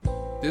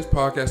This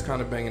podcast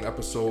kind of banging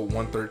episode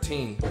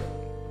 113.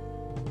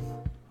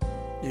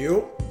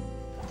 Yup.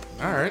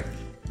 All right.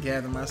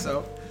 Gather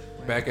myself.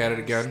 Back at it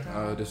again.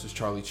 This is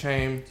Charlie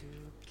Chain.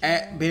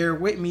 At Bear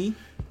With Me.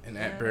 And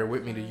at Bear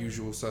With Me, the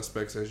usual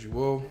suspects as you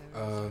will.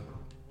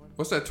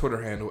 What's that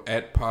Twitter handle?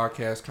 At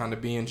podcast kind of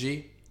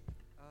BNG.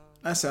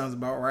 That sounds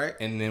about right.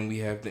 And then we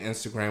have the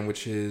Instagram,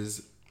 which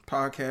is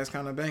Podcast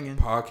kind of banging.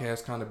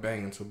 Podcast kind of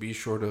banging. So be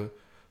sure to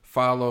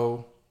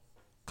follow,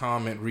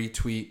 comment,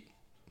 retweet,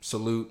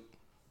 salute.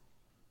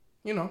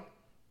 You know,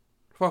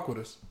 fuck with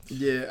us.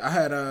 Yeah, I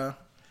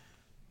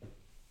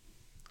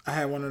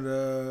had one of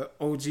the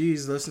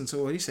OGs listen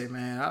to it. He said,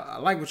 "Man, I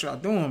like what y'all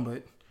doing,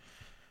 but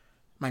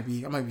I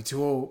might be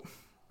too old."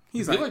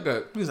 He's like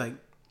that. He was like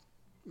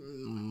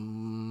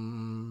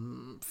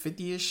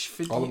 50-ish,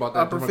 50. All about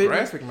that upper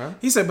demographic, 50. man.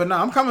 He said, "But no,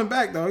 I'm coming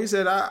back though." He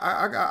said,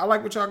 "I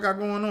like what y'all got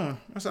going on."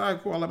 I said, "All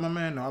right, cool. I let my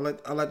man know. I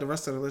let the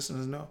rest of the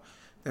listeners know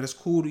that it's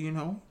cool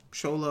to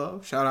show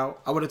love, shout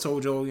out." I would have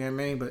told Joe, you know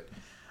what I mean, but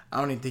I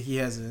don't even think he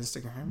has an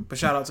Instagram. But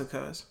shout out to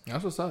Cuz.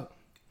 That's what's up.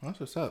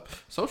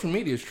 Social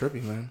media is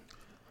trippy, man.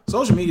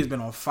 Social media's been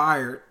on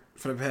fire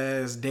for the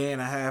past day and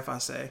a half, I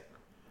say.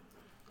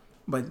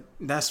 But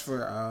that's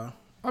for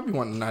I'd be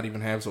wanting to not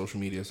even have social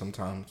media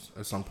sometimes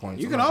at some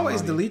point. You can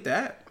always delete the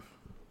app.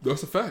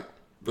 That's a fact.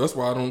 That's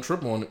why I don't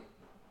trip on it.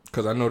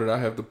 Because I know that I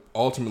have the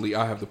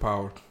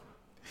power.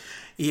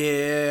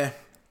 Yeah.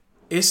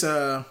 It's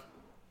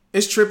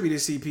trippy to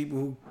see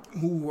people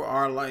who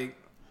are like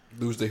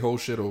lose their whole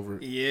shit over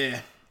it.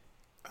 Yeah.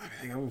 I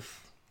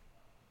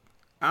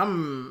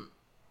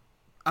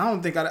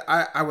don't think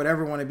I would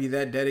ever want to be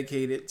that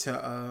dedicated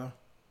to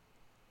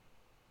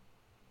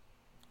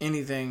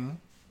anything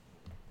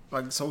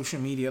like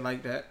social media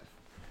like that.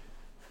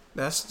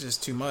 That's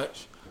just too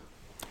much.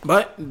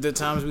 But the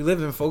times we live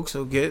in, folks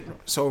will get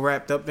so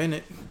wrapped up in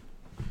it.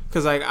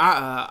 Cause like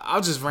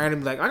I'll just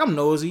randomly like I'm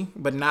nosy,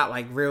 but not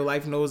like real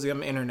life nosy.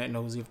 I'm internet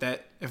nosy if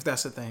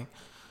that's a thing.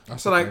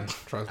 That's so like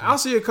I'll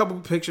see a couple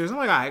of pictures. I'm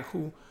like, all right,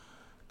 cool.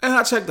 And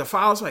I check the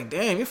files, like,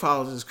 damn, your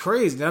files is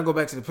crazy. Then I go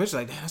back to the picture,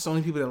 like, damn, that's the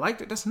only people that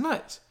liked it. That's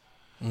nuts.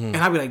 Mm-hmm. And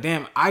I'll be like,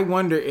 damn, I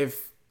wonder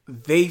if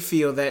they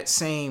feel that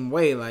same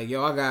way. Like,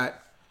 yo, I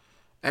got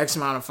X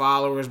amount of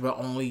followers, but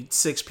only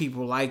 6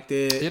 people liked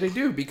it. Yeah, they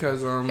do,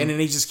 because and then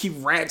they just keep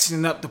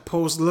ratcheting up the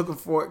post looking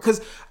for it.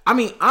 Because, I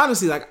mean,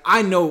 honestly, like,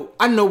 I know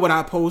what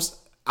I post.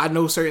 I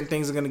know certain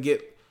things are going to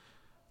get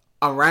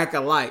a rack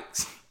of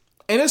likes.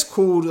 And it's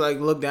cool to, like,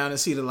 look down and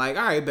see the like,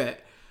 all right,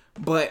 bet.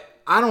 But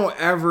I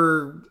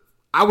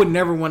would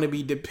never want to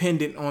be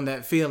dependent on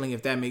that feeling,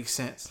 if that makes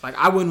sense. Like,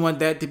 I wouldn't want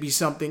that to be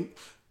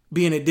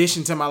an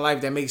addition to my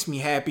life that makes me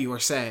happy or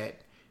sad.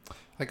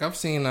 Like, I've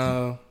seen,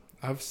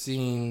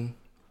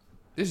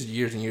 this is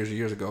years and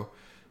years ago,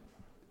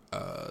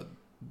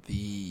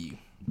 the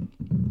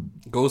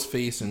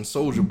Ghostface and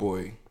Soulja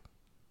Boy.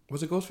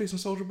 Was it Ghostface and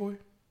Soulja Boy?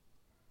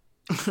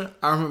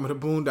 I remember the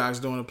Boondocks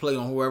doing a play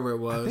on whoever it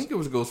was. I think it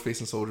was Ghostface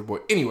and Soulja Boy.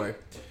 Anyway,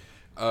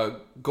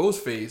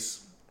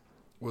 Ghostface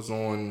was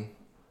on...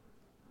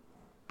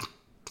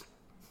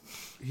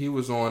 He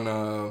was on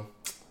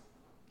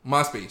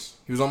MySpace.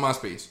 He was on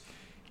MySpace.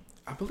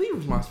 I believe it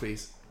was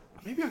MySpace.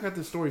 Maybe I got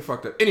this story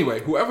fucked up.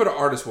 Anyway, whoever the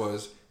artist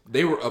was,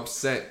 they were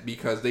upset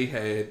because they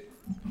had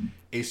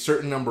a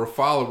certain number of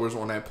followers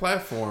on that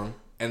platform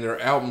and their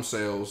album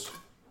sales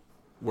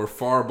were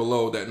far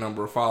below that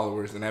number of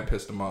followers, and that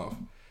pissed them off.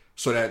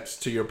 So that's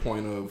to your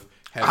point of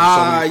having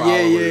so many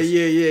followers.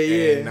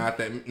 Yeah.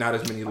 And not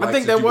as many likes. I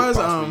think that was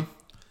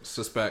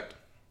suspect.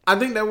 I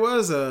think that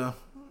was a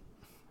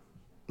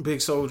Big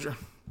Soulja.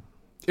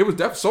 It was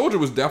Soulja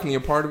was definitely a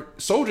part of it.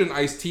 Soulja and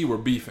Ice-T were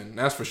beefing,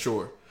 that's for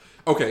sure.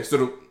 Okay,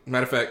 so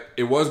matter of fact,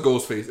 it was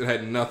Ghostface. It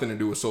had nothing to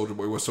do with Soulja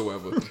Boy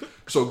whatsoever.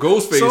 So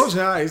Ghostface, Soulja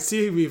and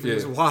Ice-T beefing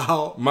was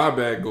wild. My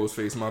bad,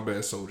 Ghostface. My bad,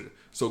 Soulja.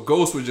 So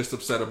Ghost was just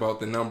upset about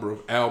the number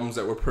of albums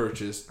that were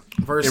purchased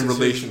in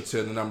relation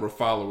to the number of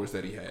followers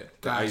that he had.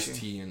 The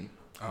Ice-T and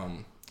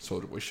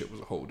Soulja Boy shit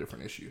was a whole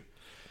different issue.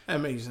 That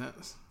makes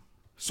sense.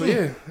 So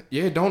yeah,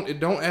 it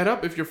don't add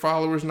up if your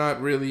followers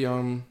not really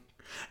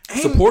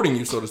supporting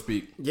you, so to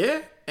speak.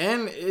 Yeah,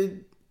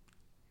 and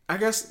I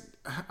guess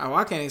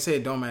I can't even say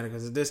it don't matter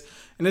because in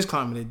this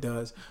climate it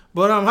does.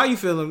 But how you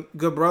feeling,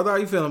 good brother? How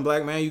you feeling,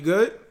 black man? You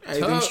good?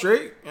 Everything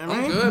straight?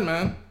 I'm good,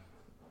 man.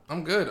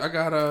 I'm good. I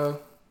got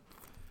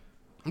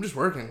I'm just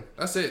working.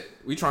 That's it.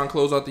 We try and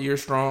close out the year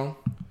strong.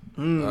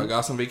 I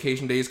got some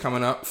vacation days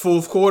coming up.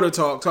 Fourth quarter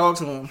talk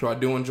to him. So I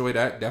do enjoy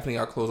that. Definitely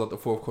got to close out the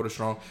fourth quarter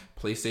strong.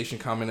 PlayStation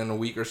coming in a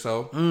week or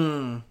so.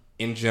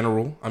 In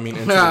general, I mean,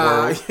 into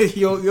the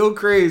world. You're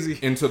crazy.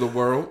 Into the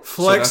world.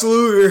 Flex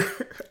Luger.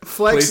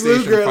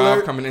 PlayStation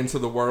 5 coming into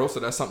the world, so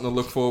that's something to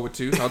look forward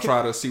to. I'll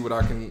try to see what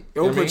I can...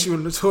 you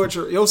in the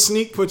torture. Your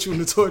sneak put you in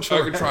the torture.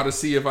 I could try to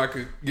see if I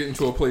could get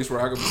into a place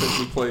where I could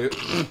potentially play it.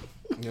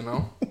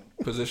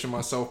 Position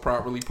myself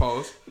properly,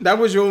 pause. That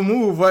was your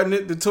move, wasn't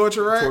it? The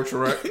torture rack? Torture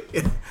rack.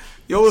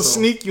 Yo will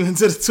sneak you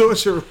into the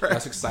torture rack.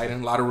 That's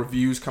exciting. A lot of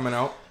reviews coming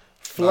out.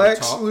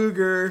 Flex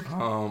Luger.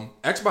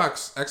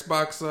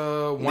 Xbox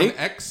One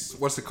X.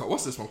 What's it called?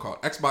 What's this one called?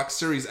 Xbox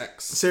Series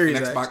X.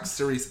 Xbox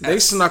Series X. They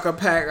snuck a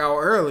pack out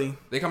early.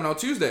 They coming out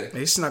Tuesday.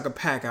 They snuck a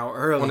pack out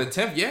early On the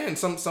 10th, yeah, and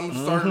some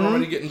started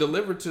already getting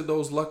delivered to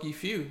those lucky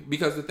few.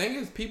 Because the thing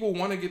is, people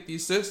want to get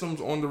these systems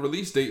on the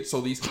release date.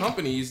 So these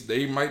companies,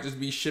 they might just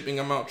be shipping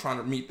them out trying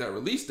to meet that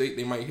release date.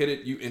 They might hit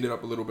it. You ended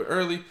up a little bit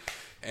early,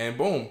 and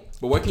boom.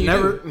 But what can you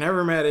do?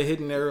 Never mad at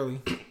hitting it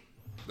early.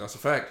 That's a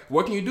fact.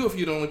 What can you do if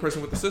you're the only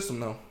person with the system,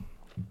 though?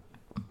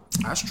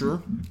 That's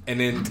true. And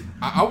then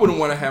I wouldn't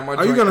want to have my.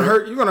 Are you gonna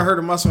hurt? You're gonna hurt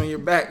a muscle in your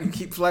back. You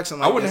keep flexing.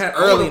 Like I wouldn't have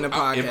early in the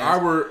podcast. If I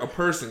were a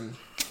person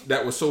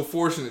that was so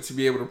fortunate to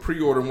be able to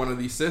pre-order one of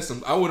these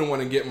systems, I wouldn't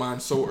want to get mine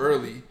so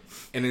early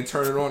and then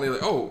turn it on. They're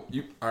like, "Oh,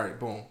 all right,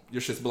 boom,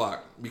 your shit's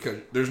blocked," because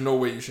there's no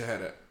way you should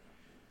have that.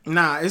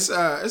 Nah, it's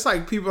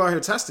like people out here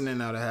testing it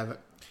now to have it.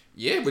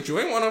 Yeah, but you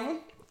ain't one of them,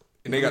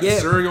 and they got the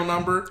serial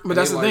number. But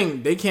that's the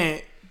thing; they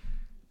can't.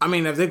 I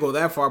mean, if they go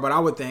that far, but I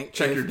would think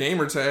check your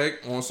gamer tag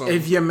on something.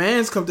 If your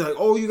man's come to like,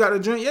 oh, you got a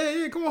joint,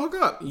 yeah, come on, hook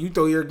up. You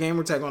throw your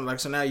gamer tag on, like,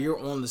 so now you're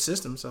on the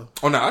system. So,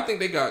 oh no, I think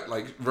they got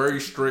like very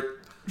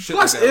strict shit.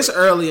 Plus, like that. It's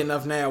early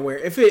enough now where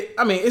if it,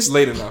 I mean, it's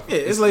late enough. Yeah,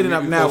 it's late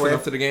enough now close where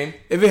enough to the game.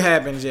 If it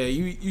happens, yeah,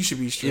 you should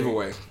be straight. Either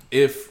way,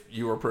 if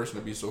you are a person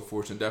to be so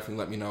fortunate, definitely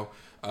let me know.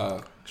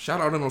 Shout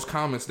out in those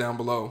comments down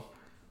below.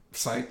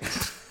 Psych.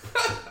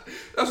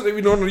 That's what they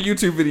be doing in the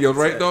YouTube videos,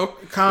 right? Though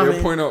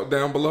they'll point out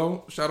down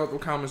below. Shout out the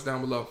comments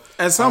down below.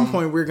 At some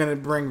point, we're gonna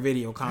bring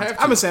video content.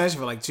 I've been saying this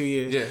for like 2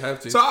 years. Yeah, have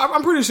to. So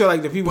I'm pretty sure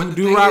like the people who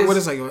do rock with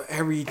us, like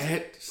every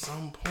at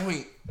some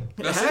point,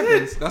 that's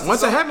it.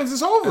 Once it happens,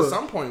 it's over. At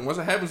some point, once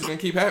it happens, it's gonna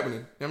keep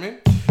happening. You know what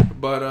I mean?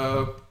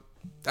 But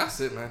that's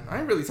it, man. I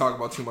ain't really talking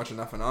about too much of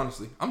nothing,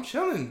 honestly. I'm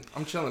chilling.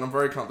 I'm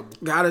very comfortable.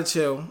 Gotta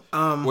chill.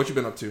 What you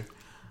been up to?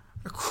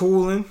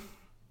 Cooling.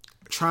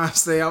 Trying to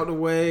stay out the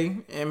way.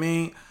 I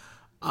mean,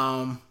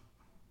 I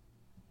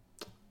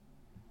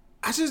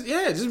just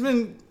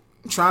been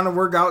trying to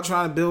work out,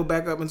 trying to build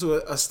back up into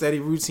a steady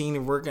routine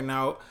of working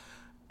out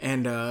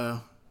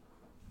and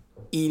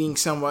eating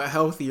somewhat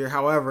healthier.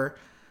 However,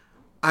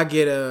 I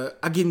get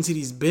into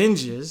these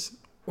binges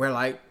where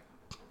like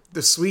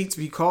the sweets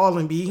be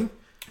calling me.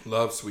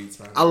 Love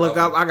sweets, man. I look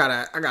up. I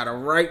got a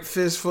right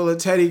fist full of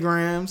Teddy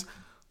Grahams,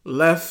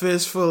 left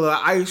fist full of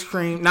ice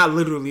cream. Not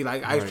literally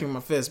like ice cream in my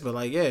fist, but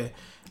like yeah.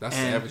 That's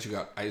savage. You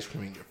got ice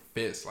cream in your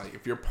fist. Like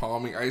if you're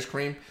palming ice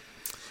cream,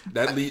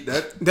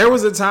 that. There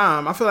was a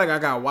time I feel like I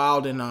got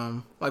wild in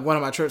like one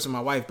of my trips with my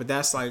wife, but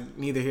that's like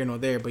neither here nor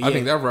there. But yeah. I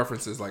think that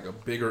reference is like a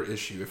bigger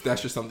issue. If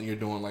that's just something you're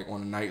doing like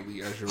on a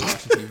nightly as you're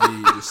watching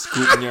TV, just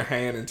scooping your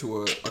hand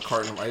into a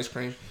carton of ice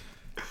cream.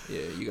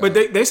 Yeah, you got.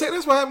 But they say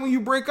that's what happens when you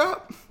break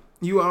up.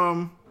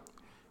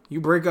 You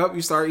break up,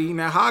 you start eating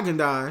that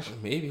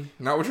Haagen-Dazs. Maybe.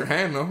 Not with your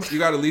hand, though. You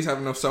got to at least have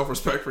enough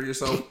self-respect for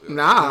yourself.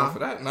 Nah. For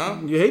that, nah.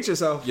 You hate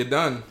yourself. You're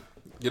done.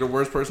 You're the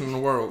worst person in the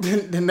world.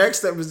 The next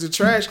step is the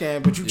trash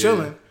can, but you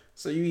chilling.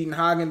 So you eating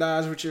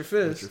Haagen-Dazs with your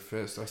fist. With your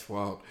fist. That's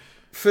wild.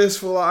 Fist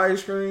full of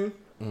ice cream.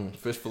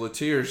 Fist full of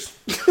tears.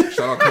 Shout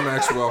out to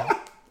Maxwell.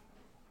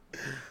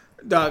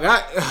 Dog,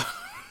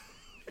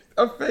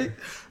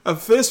 a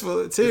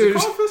fistful of tears. Is it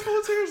called Fistful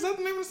of Tears? Is that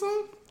the name of the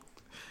song?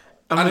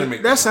 I didn't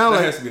make that sound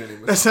like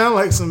that sound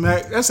like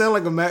that sound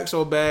like a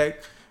Maxwell bag.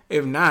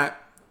 If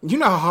not, you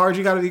know how hard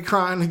you got to be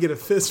crying to get a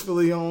fistful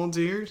of your own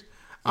tears.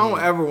 I don't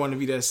ever want to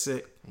be that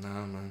sick.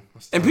 Nah, man.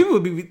 And people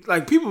would be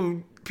like,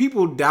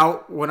 people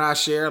doubt when I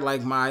share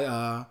like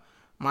my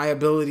my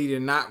ability to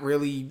not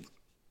really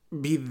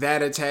be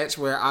that attached.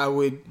 Where I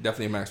would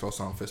definitely a Maxwell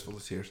song, Fistful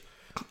of Tears.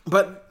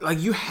 But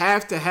like you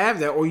have to have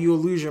that, or you'll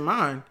lose your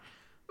mind.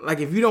 Like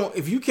if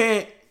you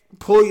can't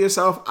pull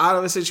yourself out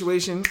of a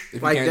situation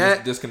if like you can't that,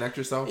 just disconnect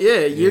yourself.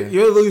 Yeah,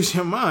 you'll lose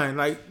your mind.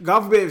 Like God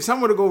forbid, if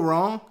something were to go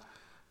wrong,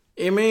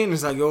 I mean,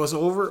 it's like yo, it's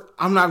over.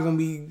 I'm not gonna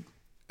be.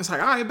 It's like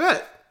I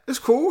bet it's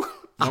cool.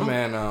 My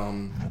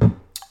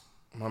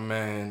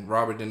man,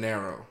 Robert De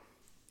Niro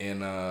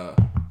in the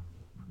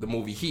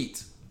movie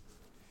Heat.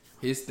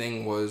 His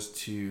thing was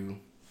to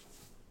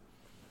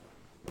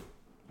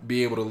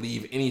be able to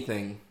leave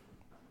anything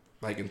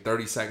like in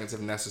 30 seconds if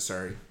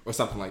necessary or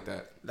something like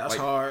that. That's like,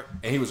 hard.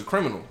 And he was a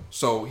criminal.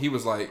 So he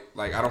was like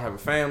I don't have a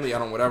family, I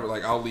don't whatever,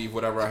 like I'll leave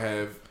whatever I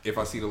have if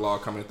I see the law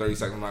coming in 30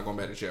 seconds, I'm not going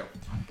back to jail.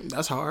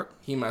 That's hard.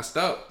 He messed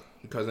up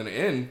because in the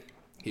end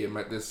he had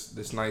met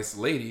this nice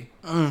lady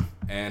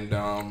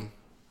and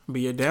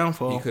be a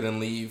downfall. He couldn't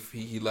leave.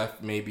 He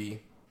left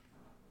maybe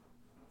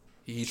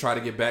he tried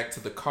to get back to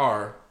the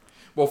car.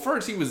 Well,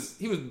 first he was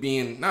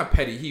being not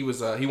petty. He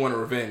wanted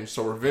revenge.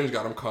 So revenge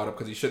got him caught up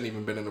because he shouldn't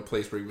even been in the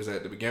place where he was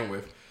at to begin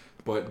with.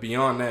 But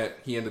beyond that,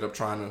 he ended up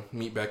trying to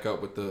meet back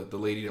up with the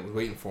lady that was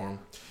waiting for him,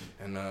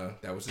 and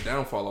that was the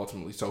downfall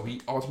ultimately. So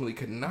he ultimately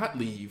could not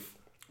leave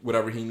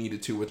whatever he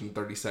needed to within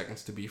 30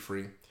 seconds to be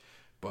free.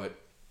 But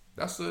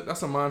that's a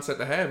mindset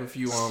to have if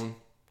you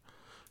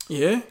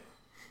yeah.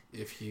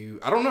 If you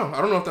I don't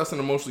know if that's an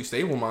emotionally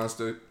stable mind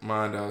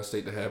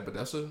state to have, but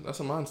that's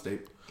a mind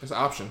state. It's an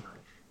option.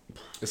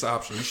 It's an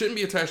option. You shouldn't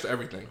be attached to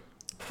everything.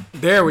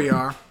 There we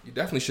are. You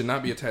definitely should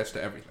not be attached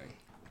to everything.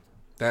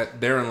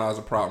 That therein lies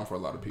a problem for a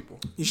lot of people.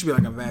 You should be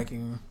like a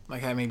vacuum,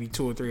 like have maybe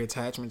 2 or 3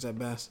 attachments at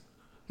best.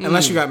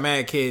 Unless you got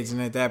mad kids,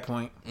 and at that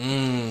point,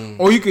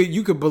 or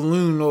you could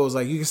balloon those,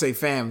 like you can say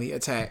family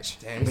attached.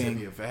 Damn, it's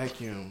be a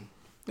vacuum.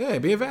 Yeah,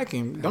 be a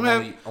vacuum.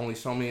 Don't only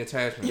so many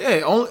attachments.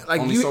 Yeah,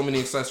 only so many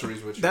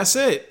accessories with you. That's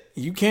it.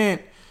 You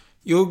can't.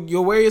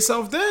 You'll wear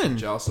yourself thin.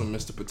 Jocelyn,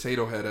 Mr.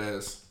 Potato Head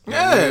ass.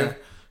 Yeah,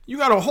 you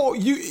got a whole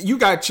you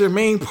got your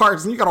main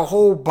parts, and you got a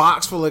whole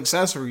box full of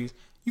accessories.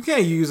 You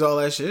can't use all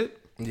that shit.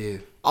 Yeah.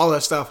 All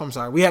that stuff. I'm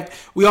sorry.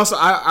 We also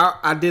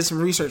I did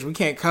some research. We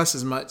can't cuss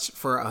as much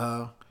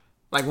for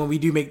like when we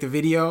do make the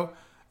video.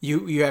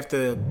 You have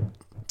to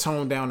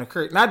tone down the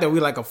curse. Not that we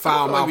like a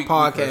foul mouth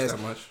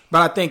podcast,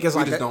 but I think it's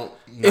we like just don't.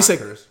 It's a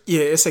curse.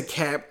 Yeah. It's a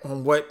cap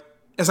on what.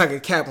 It's like a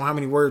cap on how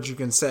many words you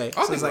can say. I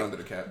think it's we're like, under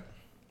the cap.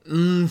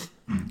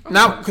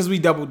 Now because we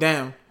double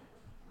down.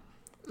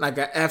 Like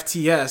a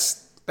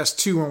FTS. That's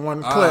 2 in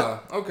 1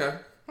 clip. Okay.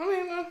 I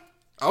mean,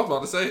 I was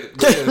about to say it.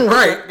 Yeah,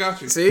 right. Okay,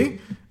 got you. See.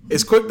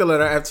 It's quick to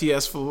let our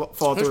FTS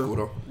fall That's through. Cool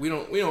though. We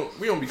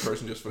don't be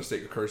cursing just for the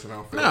sake of cursing.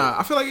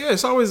 I feel like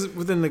it's always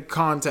within the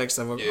context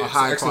of a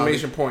high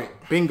exclamation point.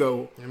 Bingo. You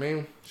know what I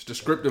mean, it's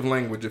descriptive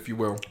language, if you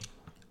will.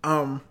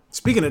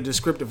 Speaking of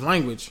descriptive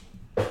language,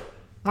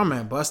 my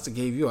man Busta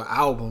gave you an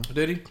album.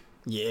 Did he?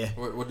 Yeah.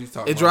 What did he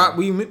talk about? It dropped.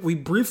 We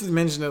briefly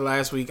mentioned it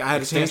last week. I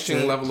had Extinction a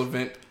chance to, Level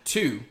Event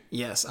 2.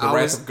 Yes, The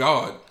Wrath of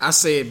God. I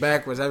say it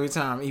backwards every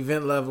time.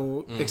 Event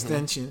level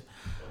extension.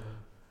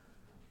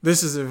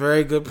 This is a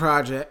very good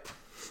project.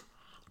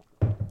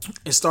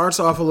 It starts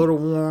off a little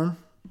warm,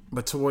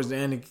 but towards the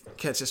end it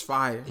catches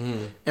fire.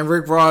 And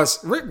Rick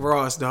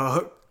Ross,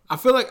 dog. I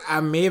feel like I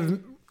may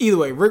have either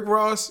way. Rick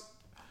Ross,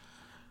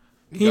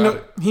 he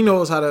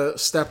knows how to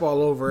step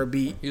all over a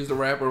beat. He's the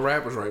rapper of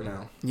rappers right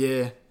now.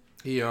 Yeah.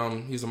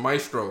 He's a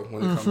maestro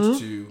when it comes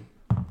to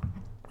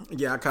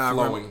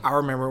flowing. I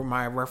remember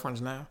my reference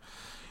now.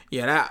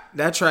 Yeah,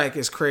 that track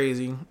is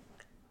crazy.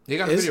 He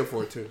got a video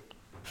for it too.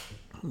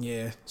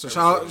 Yeah. So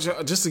shout out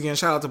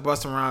to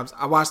Busta Rhymes.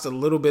 I watched a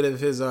little bit of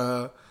his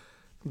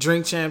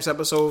Drink Champs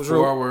episodes.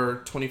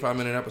 4-hour,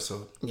 25-minute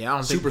episode. Yeah, I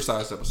don't think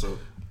supersized episode.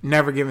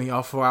 Never giving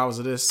y'all 4 hours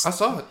of this. I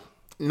saw it.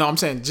 No, I'm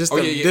saying just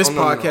this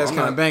podcast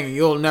kind of banging.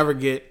 You'll never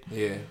get.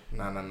 Yeah,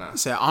 nah. I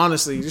said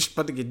honestly, you're just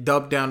about to get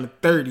dubbed down to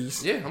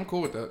 30s. Yeah, I'm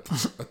cool with that.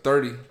 A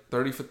 30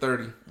 for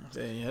 30.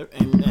 Yep.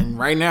 And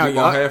right now,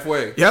 y'all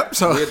halfway. Yep.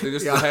 So this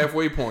is the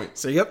halfway point.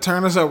 So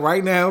turn us up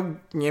right now. You know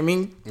what I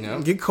mean?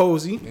 Yep. Get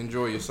cozy.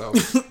 Enjoy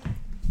yourself.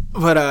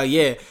 But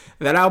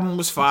that album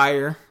was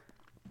fire.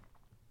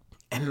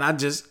 And I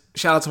just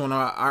shout out to one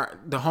of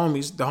the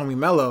homies, the homie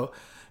Mello.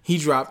 He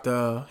dropped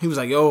he was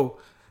like, yo,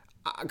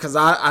 because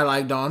I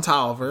like Don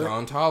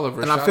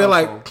Toliver. And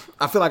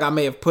I feel like I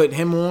may have put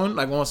him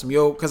on some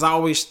because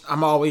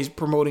I'm always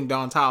promoting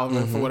Don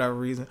Toliver for whatever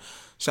reason.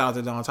 Shout out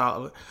to Don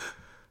Toliver.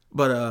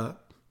 But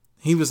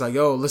he was like,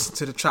 yo, listen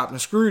to the Chopped and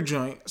Screwed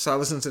joint. So I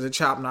listened to the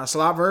Chopped Not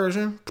Slop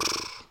version.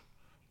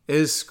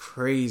 It's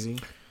crazy.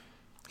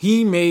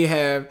 He may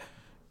have,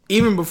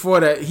 even before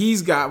that,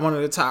 he's got one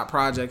of the top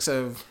projects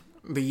of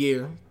the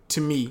year to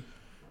me.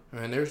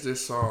 Man, there's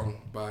this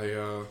song by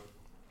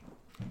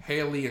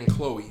Haley and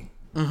Chloe.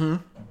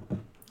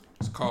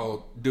 It's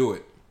called Do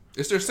It.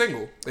 It's their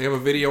single. They have a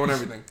video and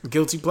everything.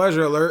 Guilty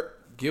pleasure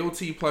alert.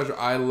 Guilty pleasure.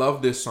 I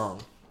love this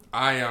song.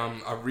 I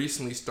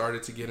recently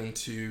started to get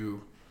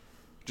into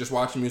just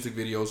watching music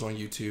videos on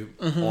YouTube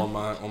on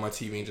my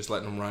TV and just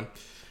letting them run.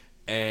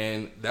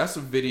 And that's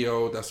a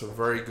video that's a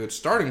very good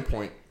starting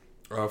point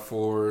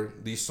for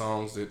these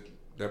songs that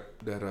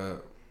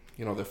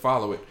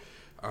follow it.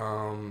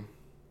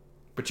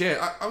 But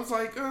yeah, I was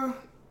like,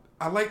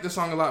 I like this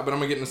song a lot, but I'm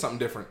gonna get into something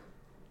different.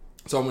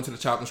 So I went to the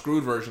Chopped and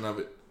Screwed version of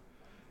it,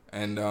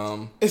 and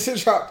it's a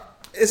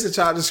chopped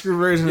and screwed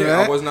version. Yeah, of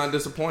that? I was not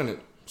disappointed.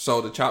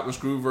 So the Chopped and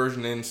Screwed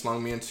version then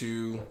slung me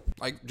into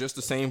like just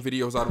the same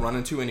videos I'd run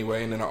into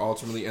anyway, and then I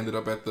ultimately ended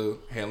up at the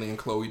Haley and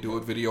Chloe Do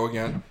It video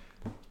again.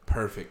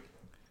 Perfect,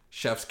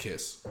 chef's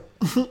kiss.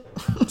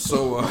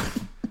 So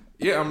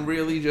yeah, I'm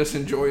really just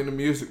enjoying the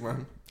music,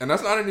 man. And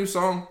that's not a new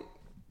song.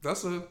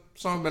 That's a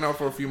song been out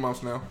for a few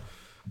months now.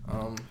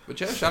 But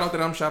yeah, shout out to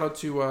them. Shout out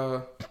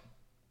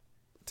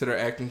to their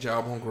acting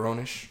job on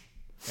Grownish.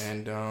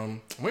 And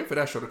I'm waiting for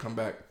that show to come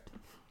back.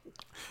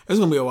 It's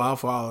gonna be a while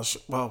for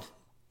all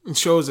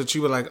shows that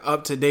you were like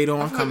up to date on.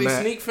 I feel like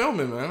they sneak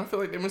filming, man. I feel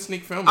like they've been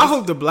sneak filming. I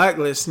hope the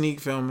Blacklist sneak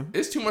filming.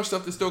 It's too much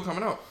stuff that's still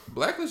coming out.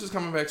 Blacklist is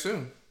coming back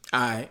soon.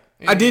 Alright.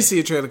 Yeah. I did see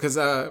a trailer because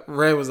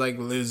Red was like,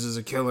 Liz is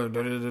a killer.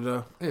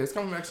 Yeah, it's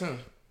coming back soon.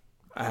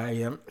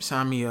 Yeah.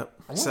 Sign me up.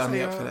 Sign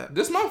me up for that.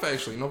 This month,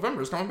 actually.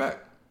 November is coming back.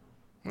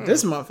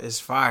 This month is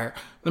fire.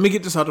 Let me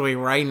get this out the way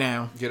right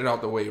now. Get it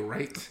out the way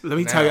right Let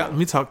me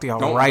talk to y'all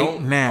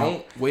now.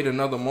 Don't wait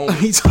another moment.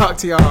 Let me talk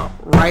to y'all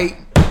right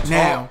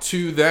now. Talk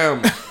to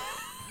them.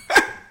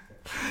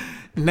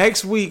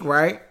 Next week,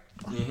 right?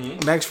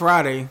 Next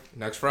Friday.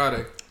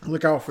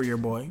 Look out for your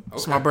boy. Okay.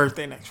 It's my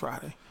birthday next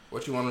Friday.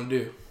 What you want to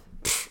do?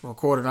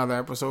 Record another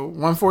episode.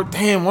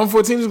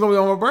 114 is going to be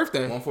on my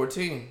birthday.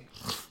 114.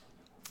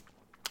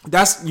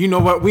 That's, you know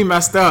what? We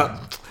messed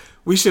up.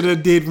 We should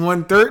have did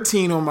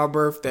 113 on my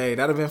birthday.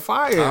 That'd have been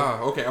fire.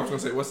 Okay. I was gonna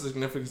say, what's the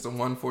significance of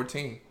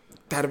 114?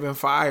 That'd have been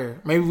fire.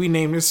 Maybe we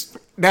name this.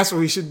 That's what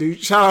we should do.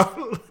 Shout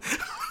out.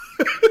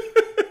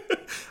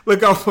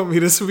 Look out for me.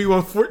 This will be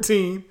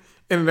 114.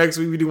 And the next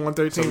week we do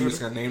 113. So we're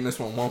just going to name this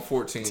one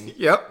 114.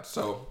 Yep.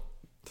 So,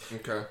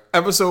 okay.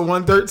 Episode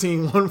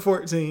 113,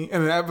 114.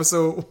 And then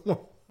episode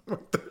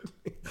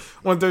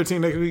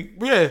 113 next week.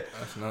 Yeah.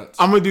 That's nuts.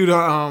 I'm going to do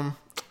the,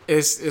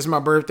 it's my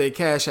birthday.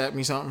 Cash at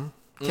me something.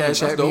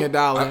 Cash at me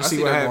 $1 and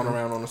see what happens. Going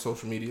around on the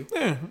social media.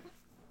 Yeah.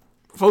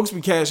 Folks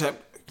be cash app.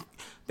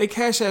 They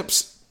cash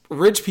apps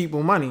rich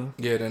people money.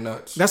 Yeah, they're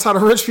nuts. That's how the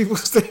rich people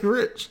stay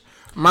rich.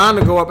 Mine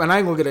to go up and I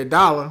ain't going to get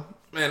 $1.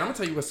 Man, I'm going to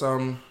tell you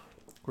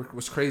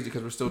what's crazy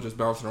because we're still just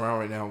bouncing around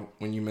right now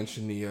when you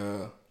mentioned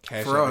the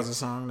cash. Pharrell has a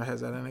song that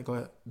has that in it. Go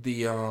ahead.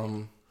 The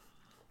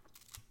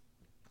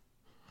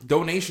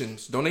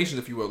donations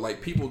if you will,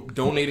 like people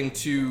donating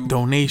to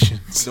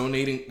donations. Shout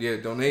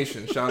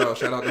out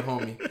to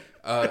homie.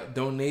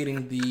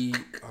 Donating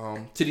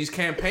to these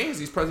campaigns,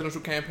 these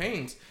presidential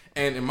campaigns.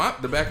 And in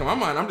the back of my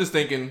mind, I'm just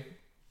thinking,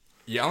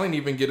 y'all ain't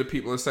even get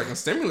people a second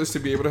stimulus to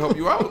be able to help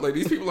you out. Like,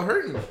 these people are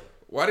hurting.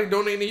 Why they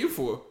donating to you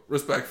for?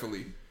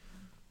 Respectfully.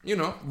 You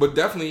know, but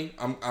definitely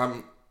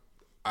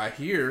I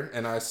hear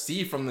and I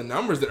see from the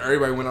numbers that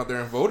everybody went out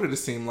there and voted, it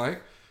seemed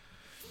like.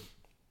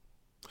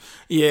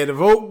 Yeah, the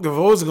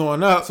votes are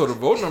going up. So the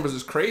vote numbers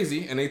is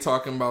crazy, and they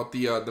talking about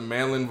the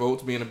mail-in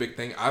votes being a big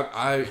thing.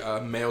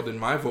 I mailed in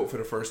my vote for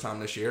the first time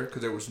this year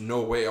because there was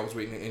no way I was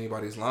waiting in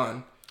anybody's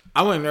line.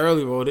 I went and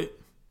early voted.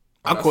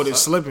 I caught it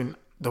slipping.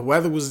 The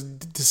weather was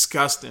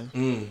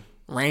disgusting.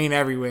 Rain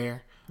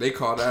everywhere. They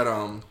call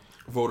that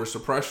voter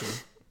suppression.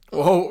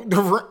 Whoa,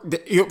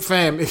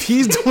 fam! If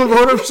he's doing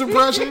voter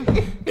suppression,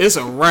 it's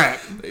a wrap.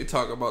 They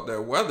talk about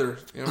that weather.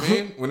 You know what I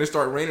mean? When it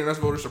start raining, that's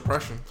voter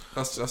suppression.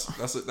 That's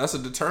a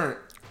deterrent.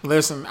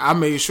 Listen, I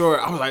made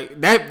sure. I was like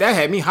that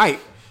had me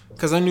hyped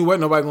because I knew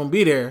nobody gonna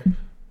be there.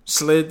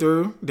 Slid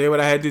through, did what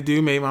I had to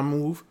do, made my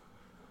move.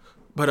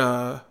 But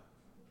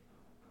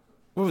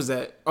what was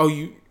that? Oh,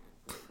 you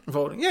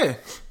voting? Yeah,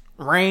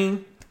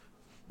 rain.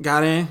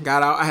 Got in,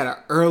 got out. I had an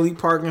early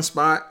parking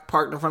spot,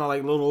 parked in front of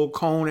like little old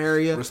cone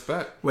area.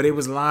 Respect. Where they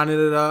was lining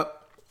it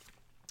up.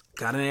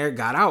 Got in there,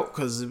 got out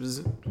because it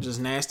was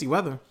just nasty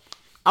weather.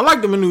 I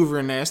like to maneuver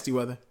in nasty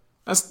weather.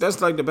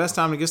 That's like the best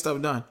time to get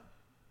stuff done.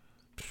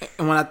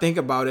 And when I think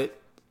about it,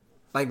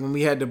 like when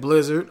we had the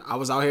blizzard, I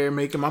was out here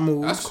making my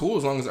moves. That's cool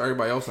as long as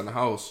everybody else in the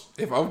house.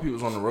 If other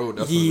people's on the road,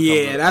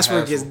 that's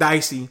where it gets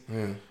dicey.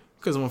 Yeah.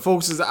 Because when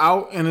folks is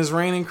out and it's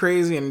raining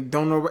crazy and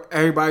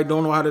everybody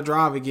don't know how to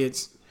drive, it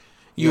gets.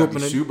 You gotta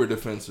be super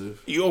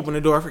defensive. You open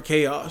the door for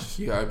chaos.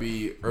 You gotta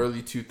be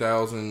early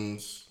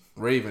 2000s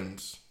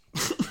Ravens,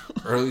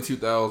 early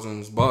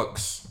 2000s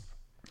Bucks,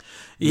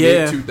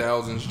 mid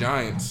 2000s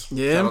Giants.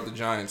 Yeah, shout out the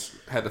Giants.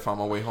 Had to find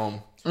my way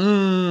home. Had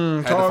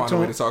to find a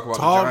way to talk about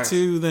the Giants. Talk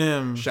to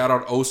them. Shout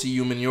out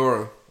OCU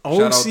Umenyiora.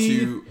 Shout out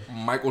to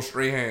Michael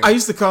Strahan. I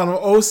used to call him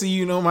OC.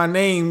 You know my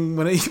name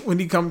when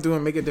he come through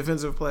and make a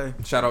defensive play.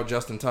 Shout out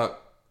Justin Tuck.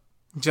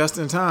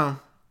 Justin Tom.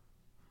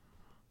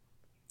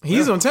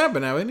 He's on Tampa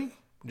now, isn't he?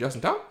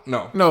 Justin Tuck?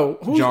 No.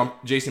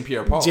 Jason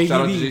Pierre-Paul. JPP.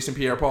 Shout out to Jason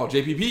Pierre-Paul.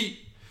 JPP.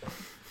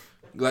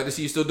 Glad to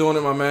see you still doing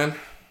it, my man.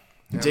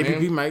 You know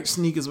JPP might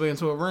sneak his way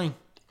into a ring.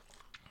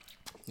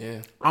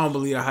 Yeah. I don't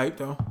believe the hype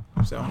though.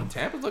 So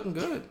Tampa's looking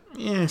good.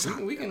 Yeah.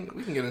 We can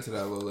get into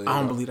that a little later. I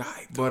don't believe the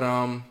hype. But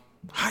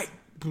hype.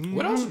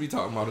 What else are we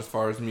talking about as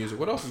far as music?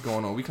 What else is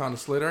going on? We kind of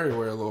slid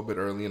everywhere a little bit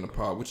early in the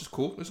pod, which is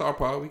cool. It's our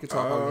pod. We can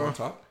talk about what we want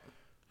to talk.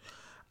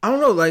 I don't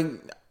know. Like,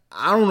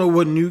 I don't know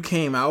what new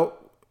came out.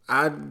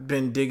 I've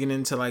been digging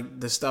into like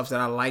the stuff that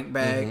I like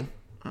back.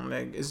 Mm-hmm.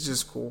 Like, it's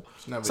just cool.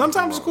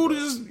 Sometimes it's cool to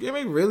just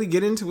really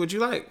get into what you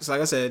like. So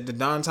like I said, the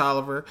Don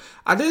Toliver.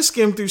 I did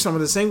skim through some of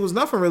the singles.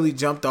 Nothing really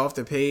jumped off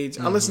the page.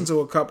 I listened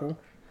to a couple.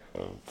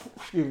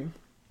 Excuse me.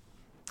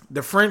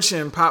 The French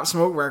and Pop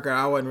Smoke record,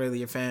 I wasn't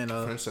really a fan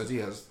of. French says he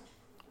has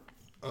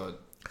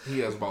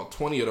about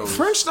 20 of those.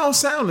 French don't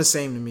sound the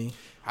same to me.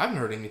 I haven't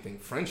heard anything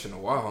French in a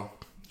while.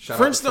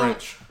 Shout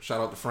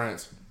out to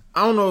France.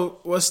 I don't know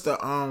what's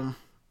the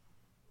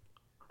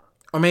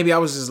or maybe I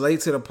was just late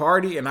to the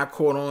party and I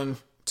caught on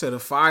to the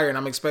fire and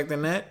I'm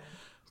expecting that.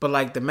 But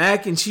like the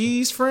mac and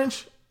cheese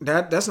French,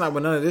 that's not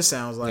what none of this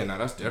sounds like. Yeah, no,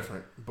 that's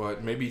different.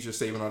 But maybe he's just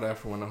saving all that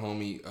for when the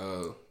homie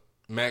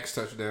Max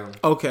touchdown.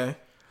 Okay.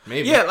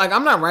 Maybe. Yeah, like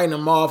I'm not writing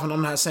him off and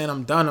I'm not saying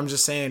I'm done. I'm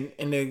just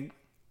saying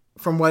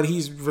from what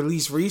he's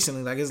released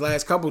recently, like his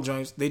last couple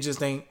joints,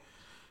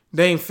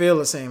 they ain't feel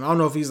the same. I don't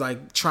know if he's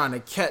like trying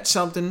to catch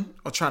something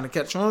or trying to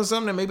catch on to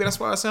something, and maybe that's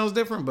why it sounds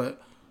different, but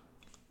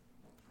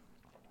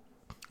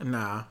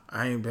nah,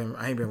 I ain't been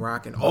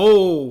rocking.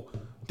 Oh,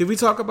 did we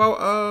talk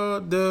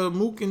about the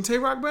Mook and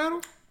Tay-Rock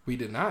battle? We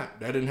did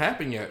not. That didn't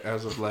happen yet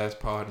as of last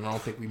pod, and I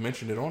don't think we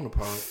mentioned it on the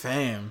pod.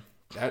 Fam.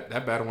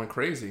 That battle went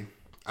crazy.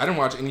 I didn't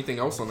watch anything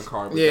else on the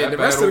card. But Yeah, that the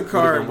rest of the battle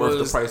card would have been worth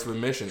was- the price of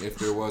admission if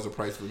there was a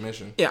price of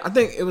admission. Yeah, I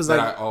think it was That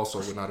like I also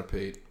would not have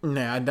paid.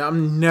 Nah,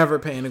 I'm never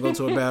paying to go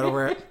to a battle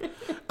rap.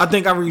 I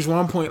think I reached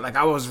one point like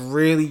I was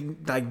really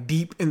like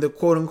deep in the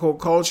quote unquote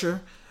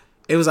culture.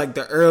 It was like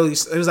it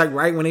was like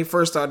right when they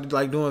first started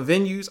like doing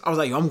venues. I was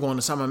like, yo, I'm going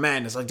to Summer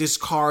Madness. Like this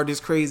card is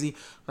crazy.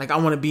 Like I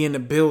want to be in the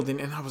building.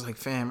 And I was like,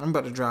 fam, I'm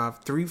about to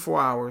drive 3-4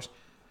 hours,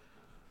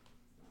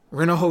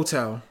 rent a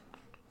hotel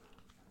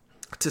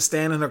to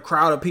stand in a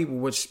crowd of people,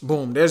 which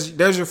boom,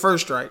 there's your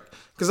first strike.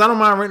 Cause I don't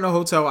mind renting a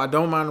hotel. I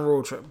don't mind a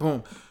road trip.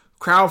 Boom.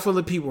 Crowd full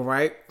of people,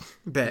 right?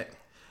 Bet.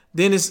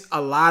 Then it's a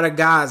lot of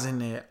guys in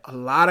there. A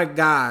lot of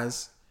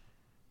guys.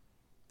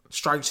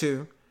 Strike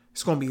 2.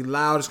 It's going to be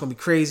loud. It's going to be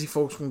crazy.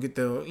 Folks going to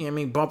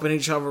get bumping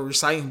each other,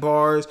 reciting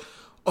bars.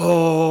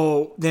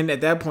 Oh, then at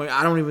that point,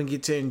 I don't even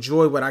get to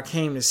enjoy what I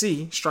came to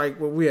see.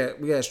 Strike, what we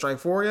at? We got strike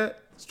 4 yet?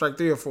 Strike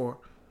 3 or 4?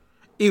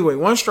 Anyway,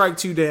 1 strike,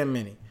 too damn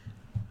many.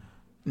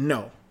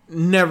 No,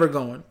 never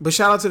going. But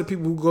shout out to the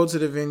people who go to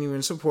the venue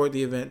and support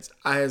the events.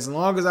 As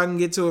long as I can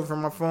get to it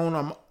from my phone,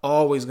 I'm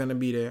always going to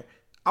be there.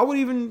 I would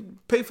even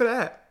pay for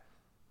that.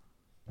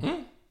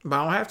 But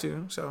I don't have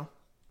to. So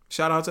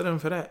shout out to them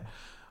for that.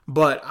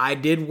 But I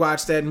did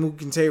watch that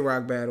Mook and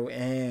Tay-Rock battle,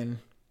 and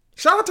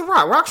shout out to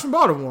Rock. Rock's from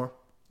Baltimore.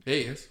 He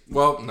is.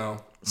 Well,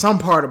 no. Some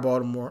part of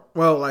Baltimore.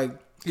 Well, like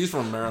He's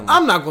from Maryland.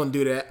 I'm not gonna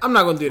do that. I'm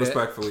not gonna do that.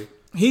 Respectfully.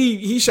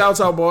 He shouts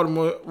out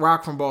Baltimore,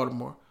 Rock from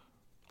Baltimore.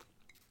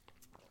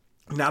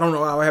 Now I don't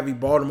know how heavy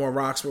Baltimore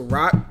rocks with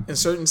Rock in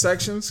certain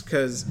sections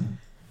because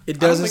it I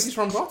don't doesn't. think he's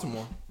from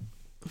Baltimore.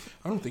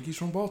 I don't think he's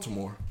from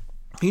Baltimore.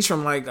 He's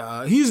from like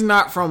he's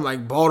not from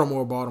like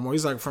Baltimore.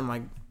 He's like from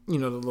like the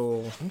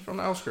little. He's from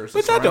the outskirts.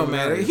 But that don't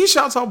matter. He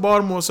shouts out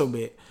Baltimore so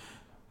bad.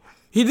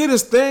 He did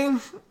his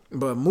thing,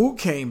 but Mook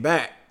came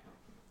back.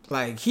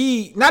 Like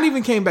he not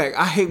even came back.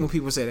 I hate when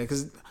people say that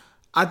because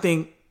I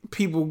think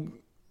people.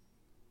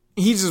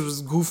 He just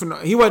was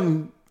goofing. He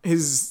wasn't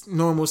his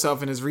normal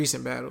self in his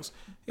recent battles.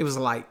 It was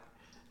light.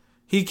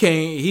 He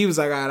came. He was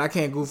like, all right, I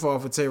can't goof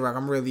off with Tay-Rock.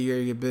 I'm really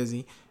very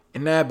busy.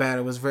 And that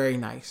battle was very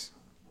nice.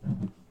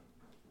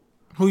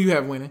 Who you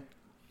have winning?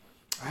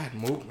 I had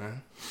Mook,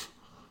 man.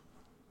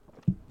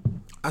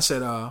 I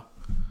said, I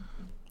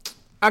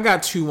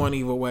got 2-1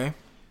 either way.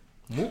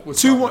 Mook was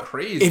 2-1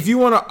 crazy. If you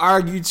want to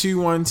argue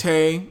 2-1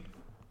 Tay,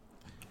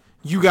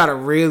 you got to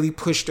really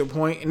push the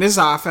point. And this is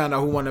how I found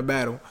out who won the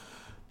battle.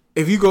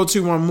 If you go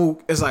 2-1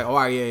 Mook, it's like, all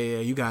right, yeah,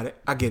 you got it.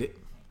 I get it.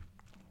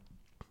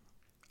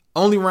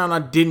 Only round I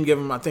didn't give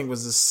him, I think,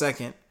 was the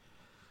second.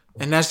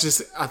 And that's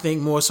just, I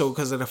think, more so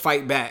because of the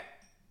fight back.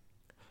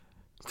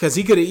 Because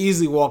he could have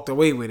easily walked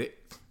away with it.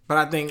 But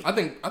I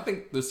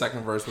think the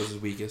second verse was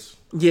his weakest.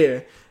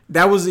 Yeah.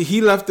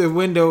 He left the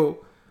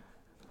window.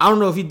 I don't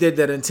know if he did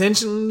that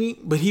intentionally,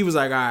 but he was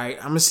like, all right,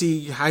 I'm going to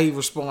see how he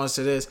responds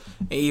to this.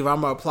 And either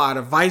I'm going to apply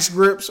the vice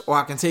grips or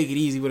I can take it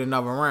easy with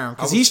another round.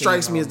 Because he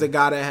strikes me as the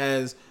guy that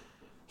has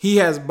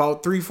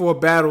about 3-4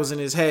 battles in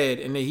his head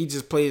and then he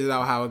just plays it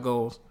out how it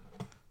goes.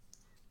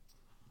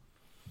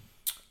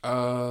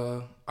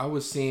 I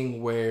was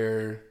seeing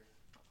where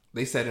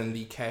they said in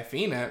the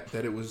Caffeine app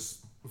that it was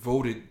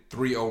voted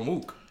 3-0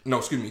 Mook. No,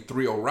 excuse me,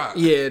 3-0 Rock.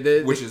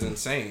 Yeah. Which is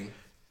insane.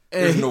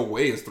 There's no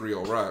way it's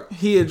 3-0 Rock.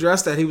 He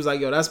addressed that. He was like,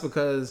 yo, that's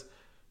because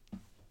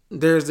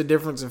there's the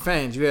difference in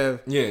fans. You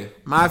have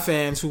my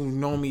fans who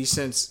know me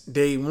since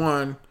day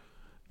one,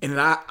 and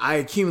I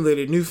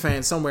accumulated new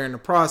fans somewhere in the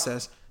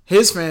process.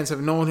 His fans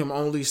have known him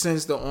only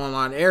since the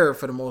online era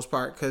for the most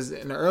part, because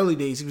in the early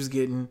days he was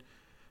getting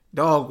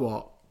dog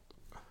walk.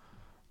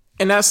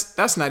 And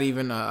that's not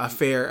even a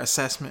fair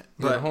assessment.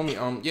 But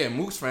homie,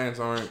 Mook's fans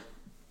aren't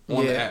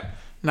on the app.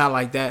 Not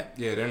like that.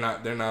 Yeah, they're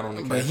not on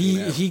the. But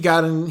he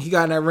got in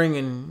that ring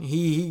and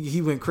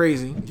he went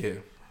crazy. Yeah,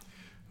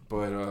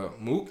 but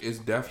Mook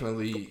is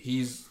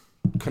he's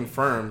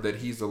confirmed that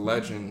he's a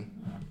legend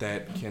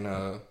that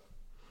can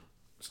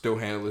still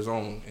handle his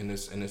own in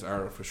this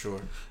era for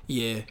sure.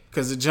 Yeah,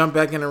 because to jump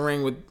back in the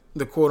ring with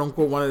the quote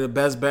unquote one of the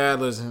best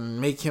battlers and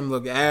make him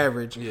look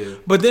average. Yeah.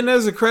 But then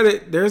there's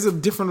a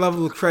different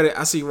level of credit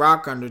I see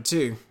Rock under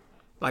too.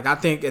 Like I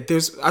think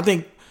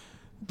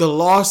the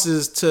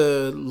losses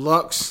to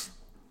Lux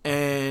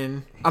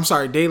and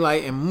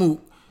Daylight and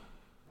Mook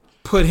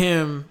put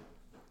him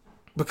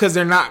because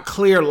they're not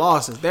clear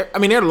losses. They're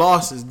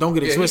losses. Don't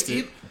get it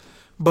twisted.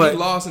 But he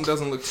lost and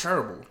doesn't look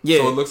terrible. Yeah.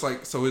 So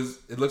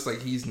it looks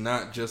like he's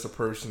not just a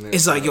person.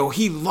 It's like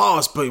he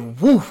lost, but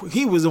woo,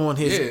 he was on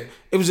his. Yeah.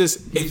 It was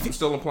just he's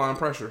still applying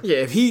pressure.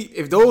 Yeah.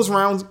 If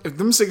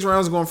them 6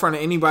 rounds go in front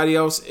of anybody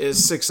else, is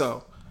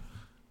 6-0.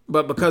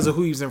 But because of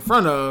who he's in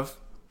front of,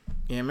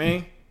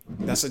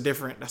 that's a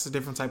different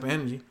type of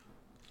energy.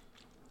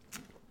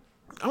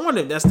 I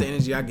wonder if that's the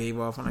energy I gave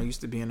off when I used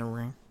to be in the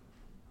ring.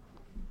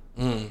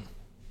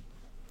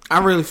 I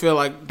really feel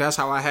like that's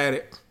how I had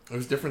it. It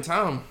was a different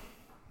time.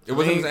 It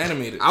wasn't as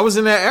animated. I was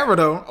in that era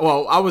though.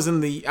 Well, I was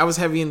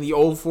heavy in the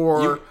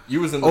 04,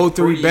 you was in the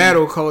 03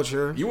 battle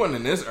culture. You wasn't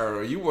in this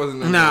era. You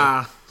wasn't in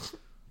Nah.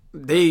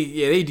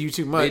 They do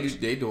too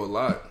much. They do a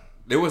lot.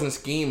 There wasn't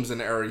schemes in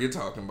the era you're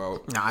talking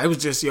about. Nah, it was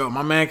just, yo,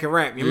 my man can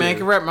rap. Your man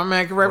can rap. My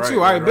man can rap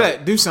too. All right,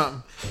 bet. Do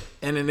something.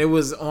 And then it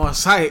was on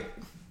site.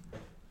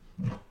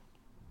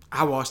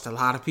 I watched a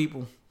lot of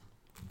people.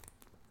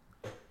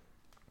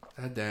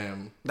 God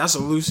damn. That's a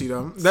Lucy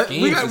though.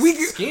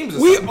 Schemes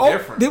is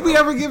different. Did we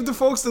ever give the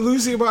folks to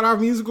Lucy about our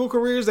musical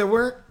careers that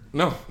weren't?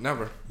 No,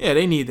 never. Yeah,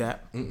 they need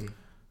that.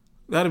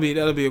 That'll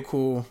be a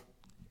cool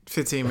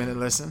 15-minute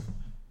listen.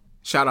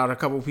 Shout out a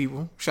couple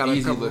people. Shout out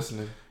Easy a couple.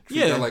 Listening.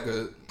 Treat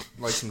that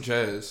like some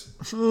jazz.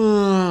 You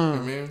know what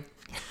I mean?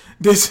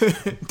 This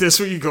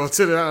where you go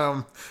to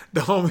the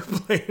homie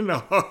playing the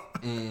harp.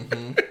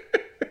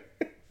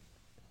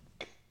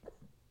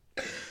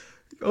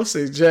 Go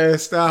say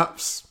jazz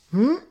stops.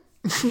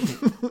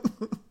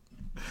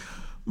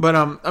 But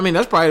I mean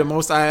that's probably the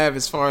most I have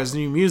as far as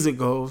new music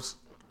goes.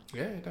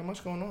 Yeah, ain't that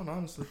much going on,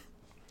 honestly.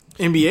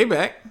 NBA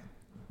back.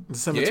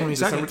 December 22nd.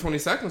 December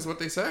 22nd is what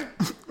they say.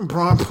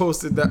 Braun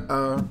posted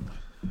the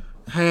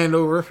hand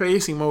over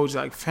face emoji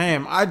like,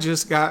 fam, I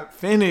just got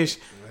finished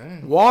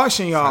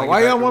washing y'all.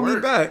 Why y'all want me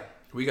back?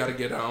 We gotta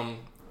get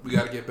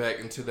back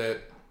into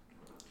that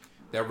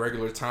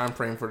regular time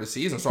frame for the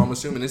season. So I'm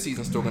assuming this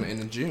season's still gonna end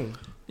in June.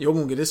 You're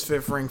gonna get his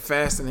 5th ring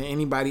faster than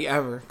anybody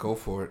ever. Go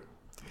for it.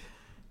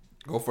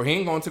 He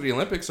ain't going to the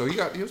Olympics, so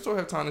he'll still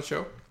have time to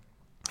show.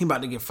 He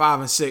about to get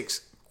 5 and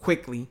 6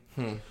 quickly.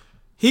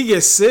 He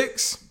gets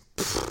 6.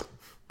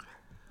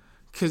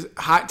 Cause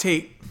hot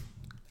take,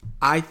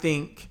 I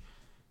think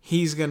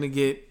he's gonna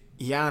get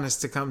Giannis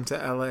to come to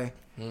LA,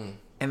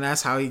 and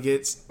that's how he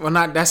gets. Well,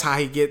 not that's how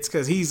he gets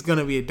because he's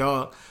gonna be a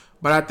dog.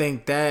 But I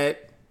think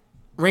that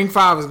ring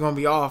 5 is gonna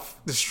be off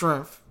the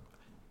strength.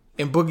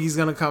 And Boogie's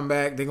gonna come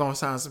back. They're gonna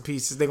sign some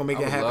pieces. They're gonna make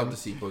it happen. I would love to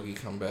see Boogie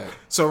come back.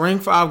 So ring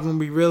 5 gonna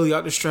be really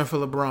up the strength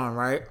of LeBron,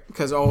 right?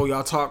 Because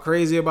y'all talk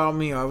crazy about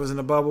me. I was in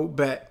the bubble.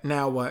 Bet.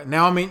 Now what?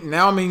 Now I'm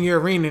in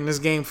your arena in this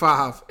game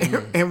 5,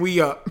 and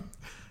we up.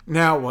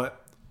 Now what?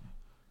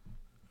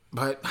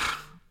 But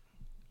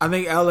I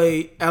think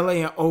LA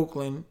and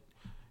Oakland,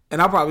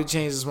 and I'll probably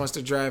change this once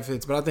the draft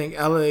hits. But I think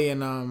LA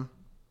and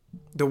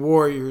the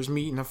Warriors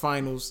meet in the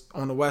finals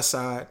on the West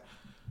Side,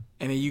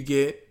 and then you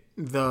get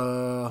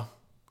the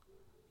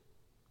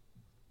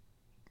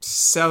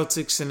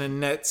Celtics and the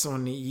Nets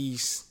on the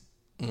East.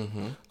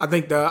 I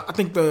think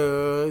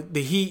the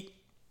Heat.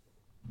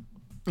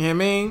 You know what I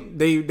mean?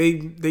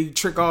 They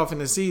trick off in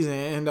the season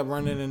and end up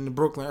running into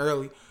Brooklyn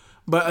early.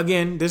 But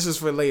again, this is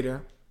for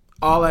later.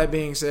 All that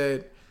being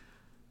said,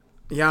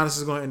 Giannis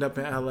is going to end up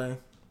in LA.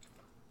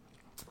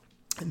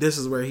 This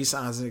is where he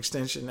signs an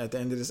extension at the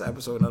end of this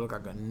episode, and I look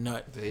like a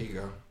nut. There you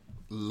go.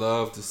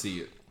 Love to see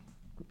it.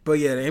 But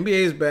yeah, the NBA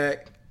is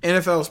back.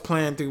 NFL's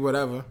playing through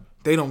whatever.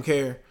 They don't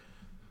care.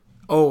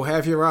 Oh,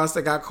 half your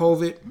roster got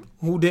COVID.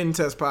 Who didn't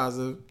test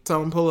positive?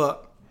 Tell them pull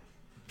up.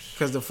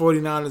 Because the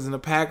 49ers and the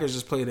Packers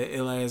just played an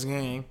ill-ass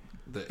game.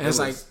 And it's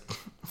like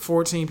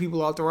 14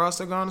 people off the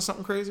roster gone or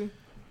something crazy.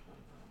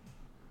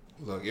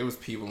 Look, it was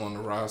people on the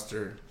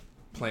roster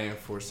playing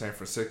for San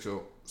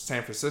Francisco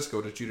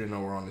that you didn't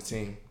know were on the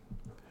team.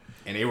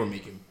 And they were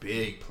making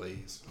big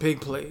plays. Big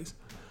plays.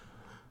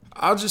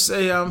 I'll just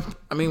say, I'm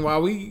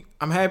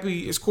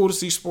happy. It's cool to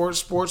see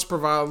sports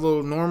provide a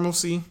little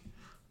normalcy.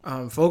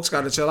 Folks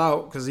got to chill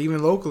out because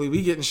even locally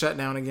we getting shut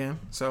down again.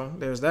 So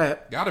there's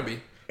that. Gotta be.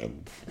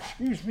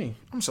 Excuse me.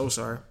 I'm so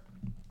sorry.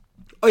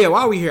 Oh yeah,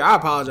 while we here, I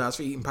apologize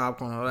for eating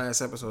popcorn on the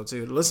last episode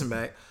too. To listen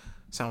back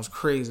sounds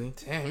crazy.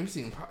 Damn, you was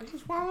eating popcorn. You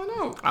was wilding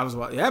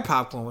out. That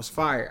popcorn was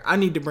fire. I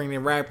need to bring the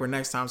rapper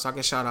next time so I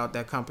can shout out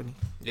that company.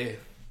 Yeah,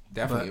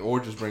 definitely. Or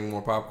just bring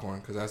more popcorn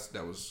because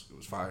it was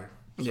fire.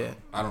 So yeah,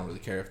 I don't really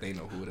care if they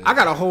know who it is. I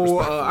got a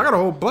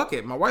whole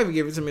bucket. My wife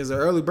gave it to me as an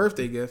early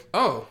birthday gift.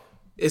 Oh.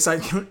 It's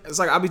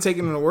like I'll be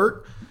taking it to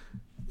work.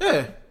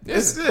 Yeah.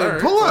 Right.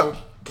 Pull up.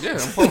 Yeah,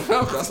 I'm pulling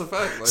up. That's a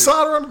fact. Like,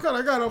 slide around the car.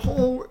 I got a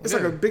whole. It's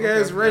like a big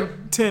ass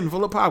red tin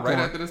full of popcorn.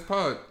 Right after this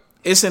pod.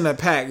 It's in a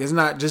pack. It's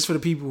not just for the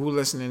people who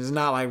listening. It's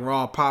not like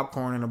raw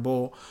popcorn in a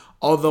bowl.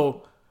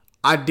 Although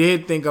I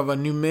did think of a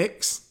new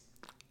mix.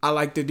 I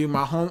like to do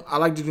my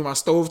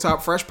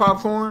stovetop fresh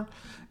popcorn,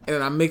 and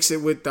then I mix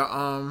it with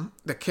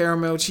the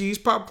caramel cheese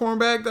popcorn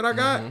bag that I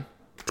got.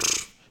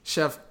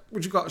 Chef,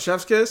 what you call it?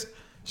 Chef's kiss.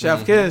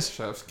 Chef's kiss.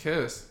 Chef's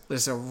kiss.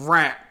 It's a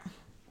wrap.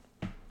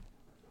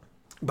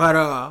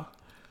 But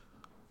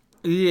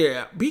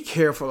yeah, be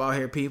careful out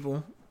here,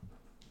 people.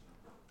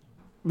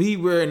 We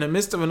were in the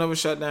midst of another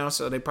shutdown,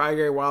 so they probably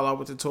get wild out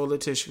with the toilet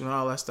tissue and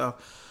all that stuff.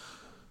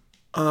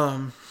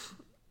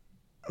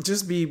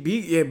 Just be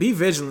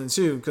vigilant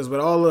too, because with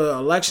all the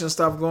election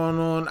stuff going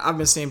on, I've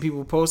been seeing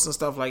people posting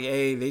stuff like,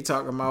 "Hey, they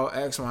talking about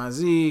X, Y, and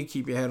Z.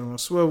 Keep your head on a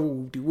swivel,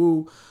 whoop de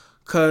woo."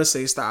 Cuz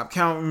they stop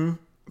counting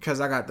because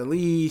I got the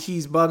lead.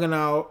 He's bugging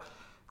out.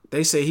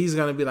 They say he's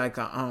gonna be like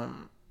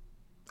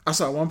I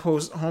saw one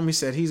post. Homie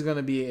said he's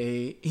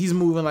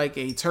moving like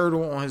a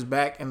turtle on his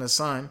back in the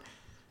sun.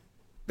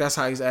 That's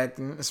how he's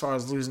acting as far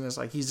as losing this.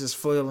 Like he's just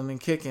flailing and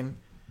kicking,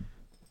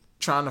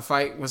 trying to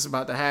fight what's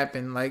about to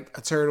happen, like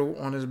a turtle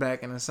on his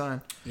back in the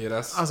sun. Yeah,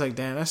 I was like,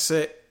 damn, that's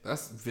sick.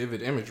 That's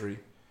vivid imagery.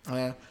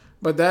 Yeah,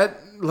 But that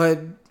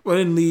led. Well,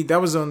 didn't lead.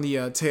 That was on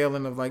the tail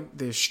end of like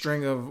the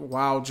string of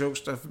wild joke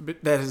stuff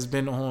that has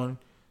been on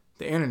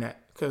the internet.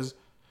 Because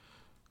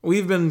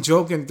we've been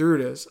joking through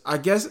this. I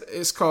guess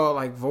it's called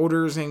like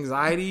voters'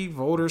 anxiety,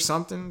 voter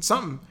something.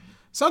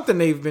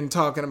 They've been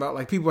talking about,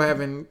 like people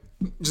having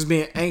just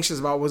being anxious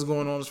about what's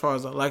going on as far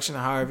as the election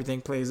and how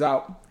everything plays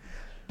out.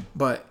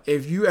 But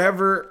if you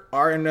ever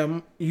are in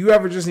them, you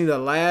ever just need to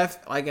laugh,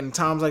 like in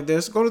times like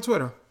this, go to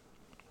Twitter.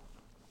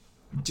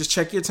 Just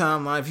check your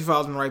timeline if you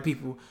follow the right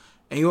people,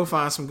 and you'll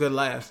find some good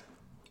laughs.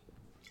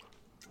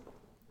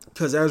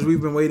 Because as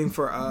we've been waiting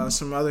for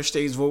some other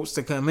states' votes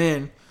to come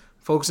in,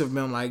 folks have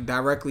been like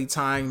directly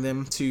tying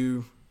them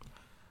to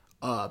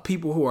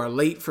people who are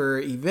late for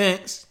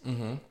events.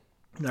 Mm-hmm.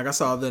 Like I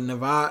saw the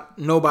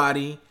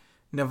Nevada,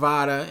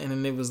 and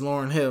then it was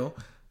Lauryn Hill.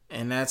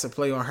 And that's a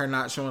play on her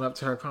not showing up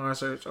to her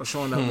concerts or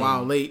showing up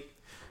while late.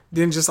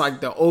 Then just like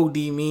the OD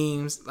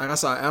memes. Like I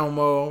saw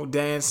Elmo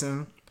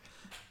dancing.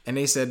 And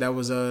they said that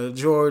was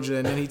Georgia.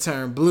 And then he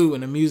turned blue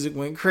and the music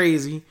went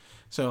crazy.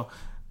 So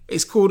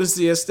it's cool to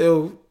see us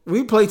still.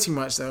 We play too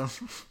much though.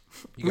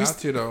 You got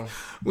to though.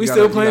 We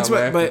still playing too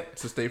much. But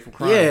to stay from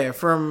crime. Yeah,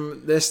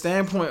 from the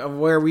standpoint of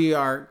where we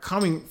are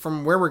coming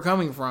from,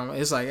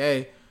 it's like,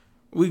 hey,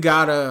 we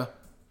gotta,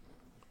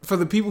 for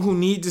the people who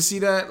need to see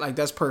that, like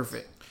that's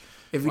perfect.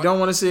 If you don't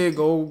want to see it,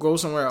 go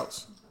somewhere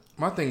else.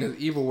 My thing is,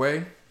 either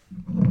way,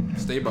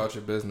 stay about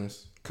your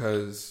business.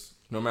 Because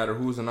no matter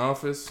who's in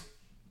office,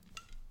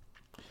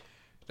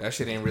 that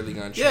shit ain't really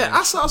going to change. Yeah,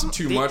 I saw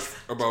too much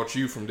about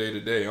you from day to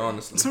day,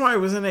 honestly. Somebody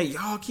was in there,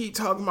 y'all keep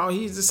talking about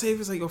he's the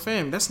safest. Like, yo,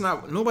 fam, that's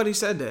not, nobody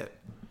said that.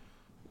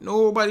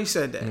 Nobody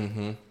said that.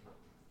 Mm-hmm.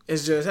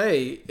 It's just,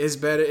 hey, it's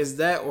better. Is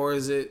that or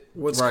is it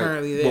what's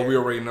currently there? What we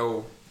already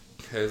know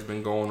has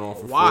been going on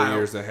for 4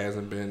 years that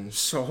hasn't been.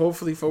 So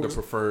hopefully, folks, the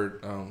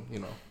preferred,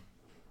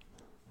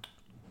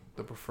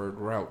 the preferred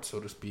route, so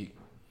to speak.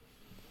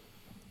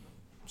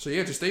 So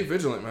yeah, just stay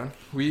vigilant, man.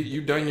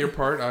 You done your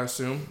part, I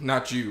assume.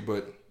 Not you,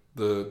 but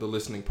the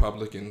listening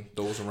public and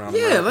those around.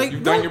 Yeah, like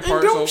you've done your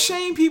part. And don't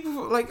shame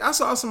people. Like I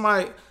saw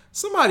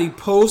somebody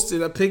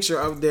posted a picture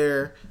up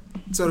there.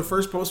 So the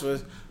first post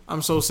was,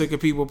 "I'm so sick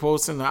of people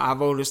posting the I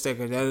voted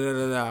sticker." Da, da,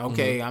 da, da.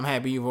 Okay, I'm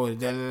happy you voted.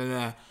 Da, da, da,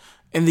 da.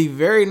 And the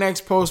very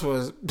next post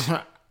was,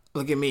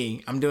 look at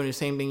me. I'm doing the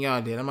same thing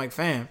y'all did. I'm like,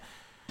 fam,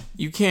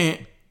 you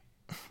can't.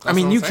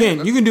 You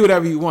can do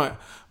whatever you want.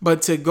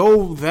 But to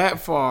go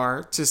that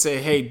far to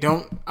say, hey,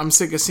 I'm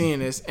sick of seeing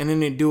this. And then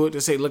they do it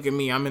to say, look at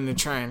me. I'm in the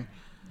trend.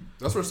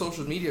 That's where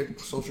social media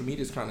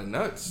is kind of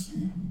nuts.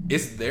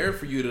 It's there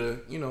for you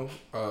to,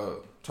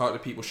 talk to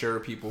people, share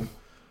with people.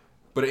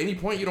 But at any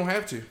point, you don't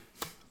have to.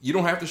 You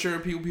don't have to share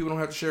with people. People don't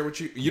have to share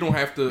with you. You don't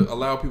have to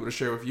allow people to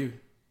share with you.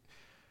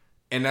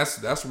 And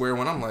that's where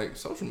when I'm like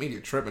social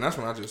media tripping, that's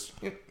when I just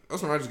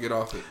get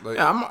off it. Like,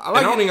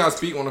 I don't even gotta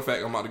speak on the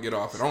fact I'm about to get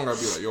off it. I don't gotta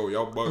be like, yo,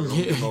 y'all bugging. I'm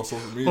getting off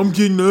social media. I'm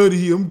getting out of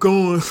here. I'm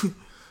gone.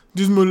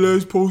 This is my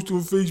last post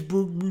on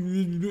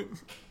Facebook.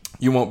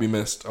 You won't be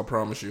missed. I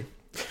promise you.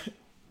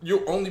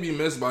 You'll only be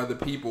missed by the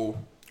people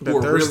who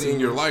are really in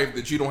your life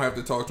that you don't have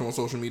to talk to on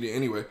social media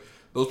anyway.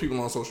 Those people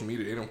on social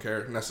media, they don't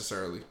care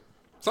necessarily.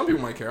 Some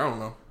people might care. I don't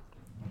know.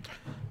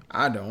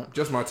 I don't.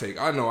 Just my take.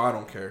 I know I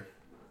don't care.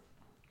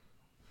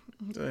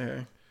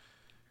 Okay.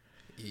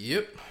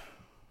 Yep.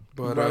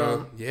 But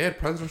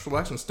presidential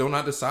election still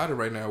not decided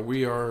right now.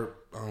 We are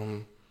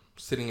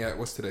sitting at,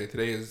 what's today?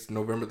 Today is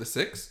November the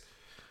 6th.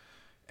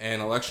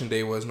 And election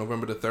day was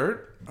November the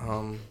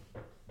 3rd.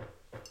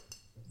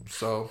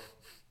 So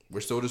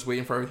we're still just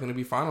waiting for everything to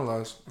be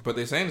finalized. But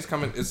they're saying it's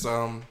coming. It's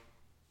going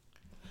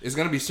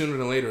to be sooner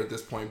than later at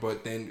this point.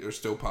 But then there's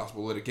still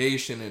possible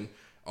litigation and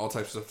all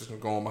types of stuff that's going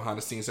to go on behind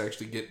the scenes to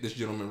actually get this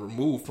gentleman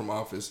removed from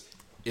office.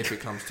 If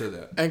it comes to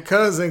that. And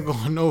Cuz ain't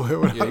going nowhere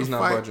without a fight. Yeah, he's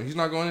not budging. He's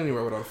not going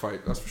anywhere without a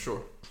fight. That's for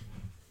sure.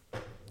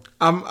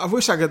 I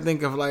wish I could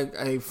think of like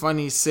a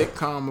funny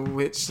sitcom of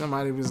which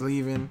somebody was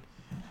leaving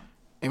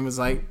and was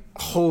like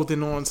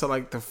holding on to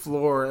like the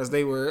floor as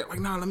they were like,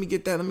 nah, let me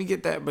get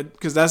that. But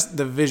because that's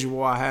the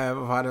visual I have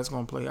of how that's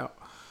going to play out.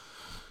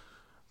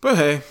 But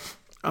hey,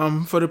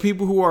 for the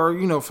people who are,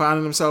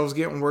 finding themselves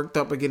getting worked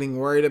up or getting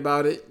worried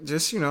about it,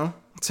 just,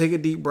 take a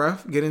deep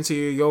breath, get into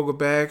your yoga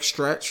bag,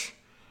 stretch.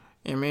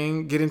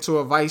 Get into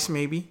a vice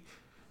maybe.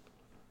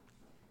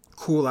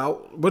 Cool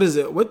out. What is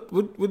it? What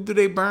do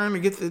they burn to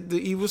get the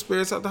evil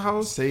spirits out the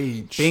house?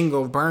 Sage.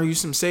 Bingo. Burn you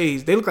some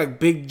sage. They look like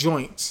big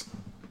joints.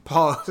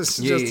 Pause.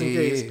 Just in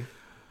case. Yeah.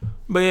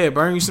 But yeah,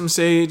 burn you some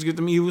sage. Get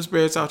them evil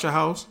spirits out your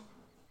house.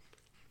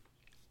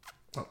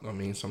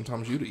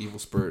 Sometimes you the evil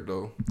spirit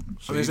though.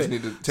 So you just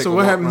need to take so a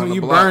what walk happens around when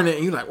you block. burn it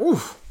and you like,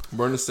 oof.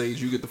 Burn the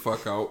sage, you get the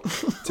fuck out.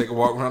 Take a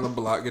walk around the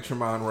block, get your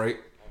mind right.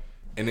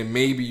 And then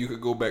maybe you could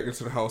go back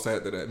into the house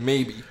after that.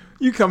 Maybe.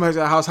 You come back to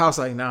the house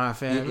like, nah,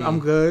 fam, I'm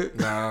good.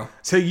 Nah.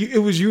 So it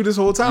was you this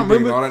whole time. You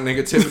remember all that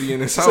negativity in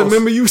this house. So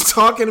remember you was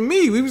talking to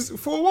me. We was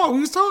for a walk. We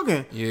was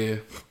talking. Yeah.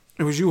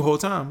 It was you the whole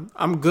time.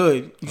 I'm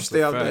good. You That's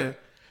stay out fact.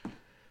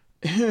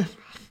 There.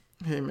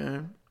 Hey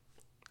man.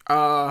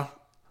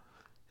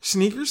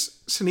 Sneakers.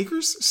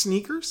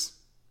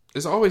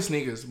 It's always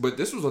sneakers, but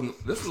this was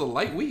a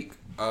light week.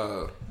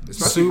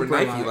 Especially Super for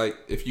Nike. light. Like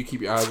if you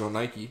keep your eyes on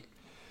Nike.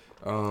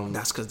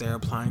 That's because they're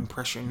applying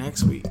pressure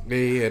next week.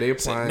 They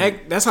applying.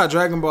 That's how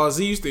Dragon Ball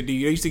Z used to do.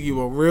 They used to give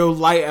a real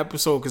light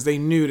episode because they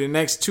knew the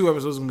next 2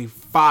 episodes was gonna be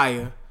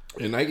fire.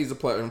 And Nike's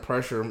applying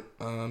pressure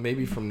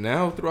maybe from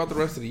now throughout the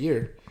rest of the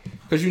year.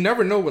 Because you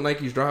never know what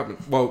Nike's dropping.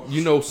 Well,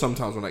 you know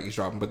sometimes when Nike's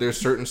dropping, but there's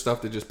certain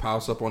stuff that just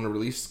piles up on the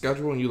release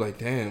schedule, and you're like,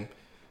 damn,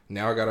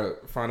 now I gotta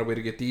find a way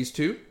to get these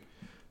too.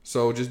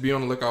 So just be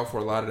on the lookout for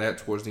a lot of that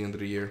towards the end of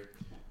the year.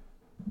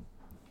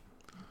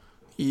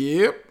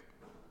 Yep.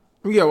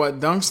 We got what,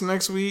 Dunks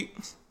next week?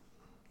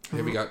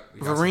 Yeah, we got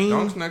some Vareen.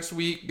 Dunks next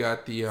week.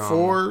 Got the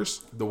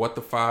Fours. the What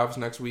the Fives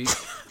next week.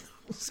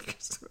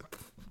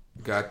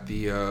 Got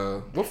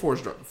the what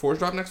fours drop? Fours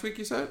drop next week?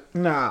 You said?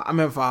 Nah, I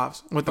meant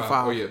fives. With the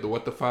five. Oh yeah, the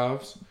What the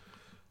Fives.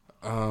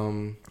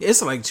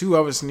 It's like 2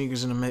 other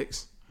sneakers in the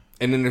mix.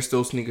 And then there's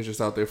still sneakers just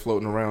out there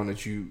floating around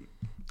that you.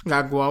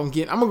 Gotta go out and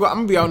get. I'm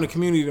gonna be out in the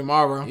community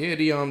tomorrow. Yeah,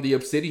 the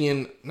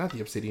Obsidian, not the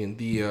Obsidian,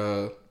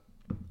 the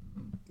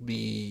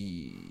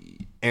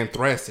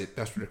Anthracite.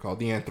 That's what they're called.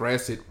 The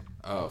Anthracite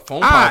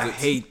foam I posits.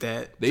 hate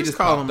that. They just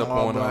call popped them up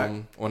all black.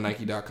 on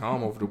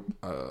Nike.com over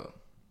the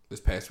this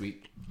past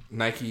week.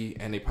 Nike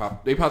and they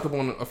popped up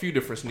on a few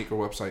different sneaker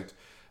websites.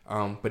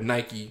 But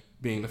Nike,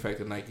 being the fact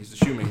that Nike's the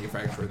shoe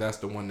manufacturer, that's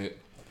the one that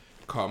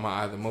caught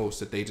my eye the most.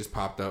 That they just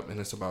popped up, and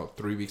it's about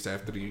 3 weeks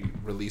after the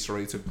release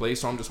already took place.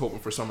 So I'm just hoping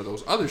for some of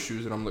those other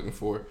shoes that I'm looking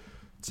for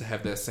to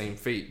have that same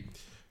fate.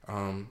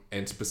 And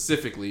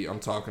specifically, I'm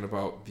talking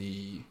about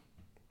the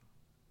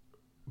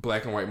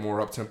black and white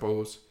more up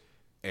tempos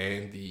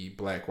and the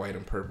black, white,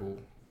 and purple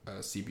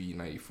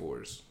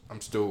CB94s. I'm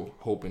still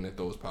hoping that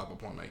those pop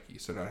up on Nike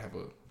so that I have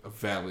a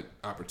valid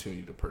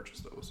opportunity to purchase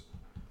those.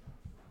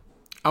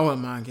 I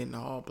wouldn't mind getting the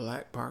all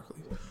black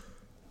Barkley.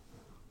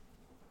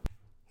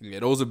 Yeah,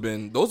 those have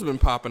been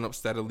popping up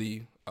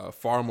steadily,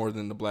 far more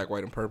than the black,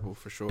 white, and purple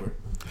for sure.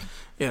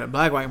 Yeah, the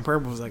black, white, and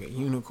purple was like a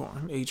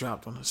unicorn. They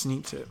dropped on a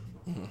sneak tip.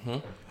 Mm-hmm.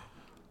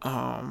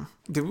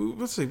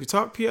 Let's see. We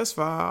talk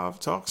PS5,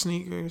 talk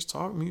sneakers,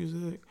 talk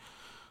music,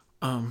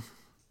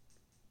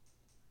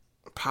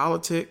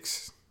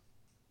 politics.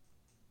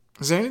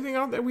 Is there anything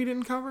out there we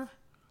didn't cover?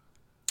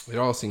 It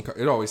always seemed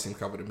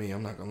covered to me.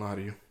 I'm not gonna lie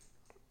to you.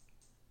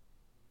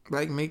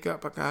 Like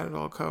makeup, I got it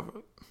all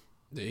covered.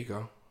 There you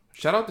go.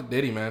 Shout out to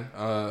Diddy, man.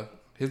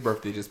 His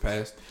birthday just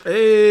passed.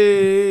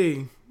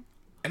 Hey.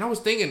 And I was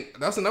thinking,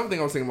 that's another thing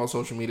I was thinking about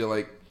social media.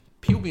 Like,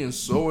 people being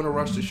so in a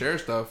rush to share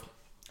stuff.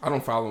 I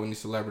don't follow any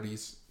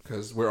celebrities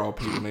because we're all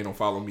people and they don't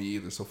follow me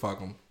either. So fuck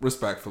them,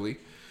 respectfully.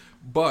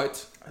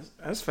 But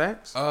that's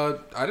facts. I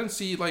didn't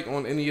see like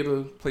on any of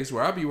the places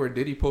where I be where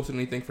Diddy posted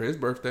anything for his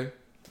birthday,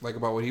 like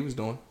about what he was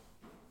doing.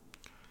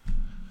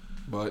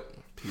 But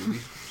people be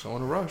so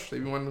in a rush. They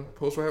be wanting to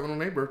post what happened on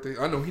their birthday.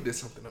 I know he did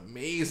something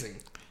amazing.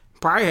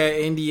 Probably had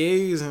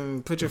NDAs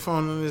and put your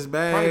phone in his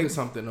bag. Probably did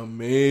something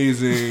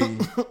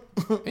amazing.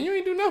 And you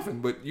ain't do nothing,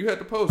 but you had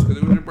to post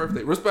because it was your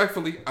birthday.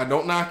 Respectfully, I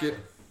don't knock it.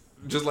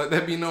 Just let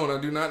that be known. I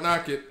do not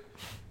knock it.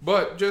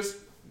 But just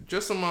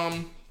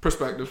some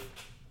perspective.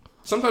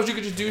 Sometimes you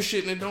could just do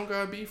shit and it don't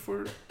gotta be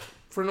for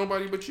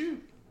nobody but you.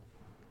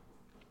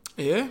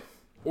 Yeah.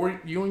 Or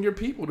you and your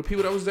people, the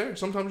people that was there.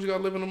 Sometimes you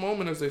gotta live in a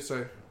moment, as they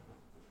say.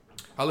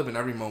 I live in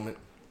every moment.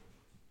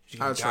 You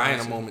can die in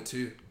a moment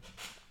too.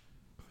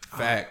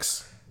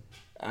 Facts.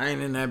 I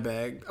ain't in that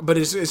bag, but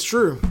it's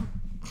true.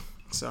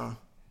 So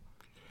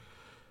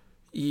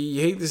you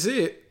hate to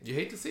see it. You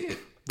hate to see it,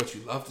 but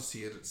you love to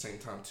see it at the same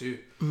time too.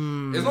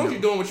 As long as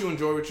you're doing what you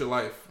enjoy with your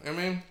life. I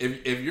mean,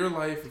 if your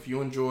life, if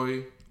you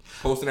enjoy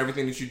posting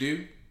everything that you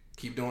do,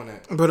 keep doing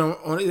that. But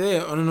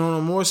on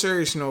a more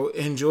serious note,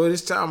 enjoy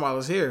this time while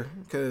it's here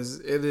because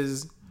it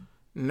is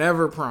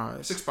never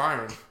promised. It's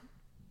expiring.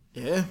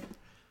 Yeah,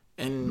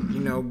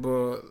 and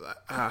but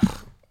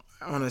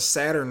on a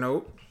sadder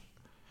note,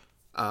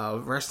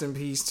 rest in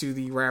peace to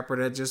the rapper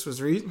that just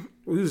was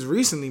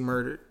recently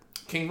murdered.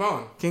 King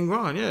Von. King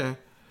Von, yeah.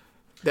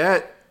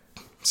 That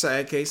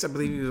sad case, I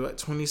believe he was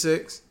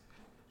 26?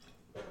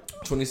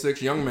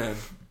 26, young man.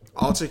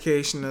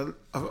 Altercation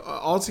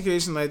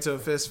led to a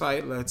fist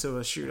fight, led to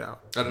a shootout.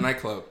 At a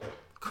nightclub.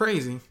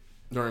 Crazy.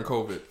 During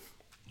COVID.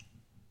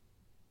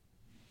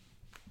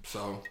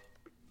 So,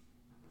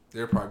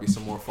 there'll probably be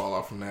some more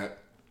fallout from that.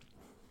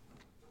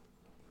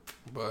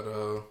 But,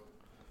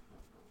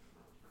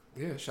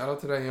 yeah, shout out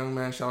to that young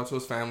man. Shout out to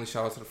his family.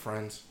 Shout out to the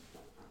friends.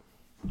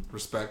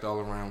 Respect all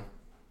around.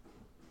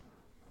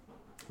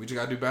 We just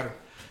gotta do better.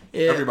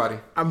 Yeah, everybody.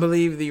 I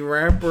believe the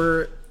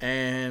rapper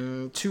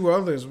and 2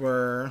 others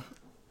were.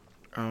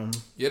 Yeah,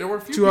 there were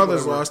a few. 2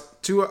 others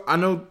lost. 2. I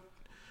know.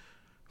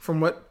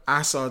 From what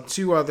I saw,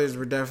 2 others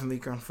were definitely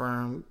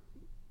confirmed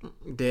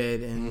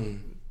dead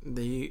in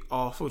the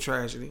awful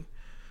tragedy.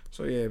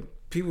 So yeah,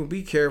 people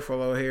be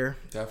careful out here.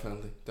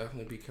 Definitely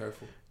be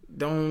careful.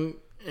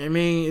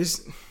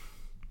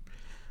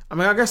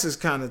 I guess it's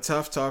kind of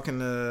tough talking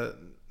to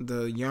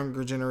the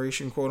younger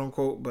generation, quote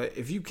unquote. But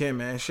if you can,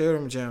 man, share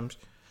them gems.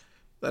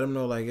 Let them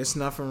know like it's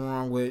nothing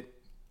wrong with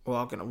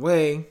walking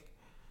away.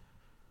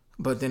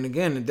 But then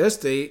again, in this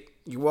state,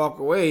 you walk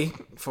away,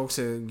 folks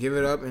will give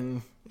it up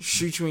and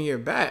shoot you in your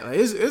back. Like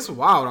it's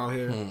wild out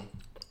here.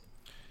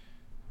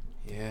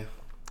 Yeah.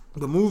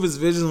 But move as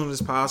vigilant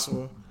as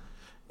possible,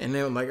 and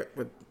then like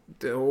with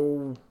the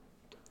whole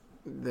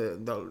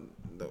the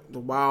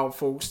wild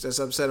folks that's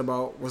upset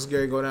about what's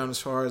going to go down as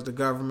far as the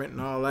government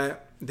and all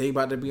that, they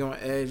about to be on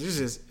edge. It's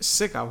just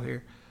sick out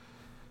here.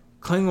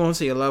 Cling on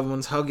to your loved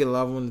ones, hug your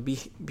loved ones,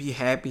 be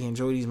happy,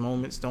 enjoy these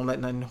moments. Don't let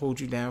nothing hold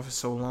you down for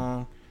so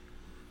long.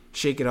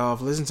 Shake it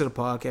off. Listen to the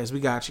podcast. We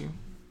got you.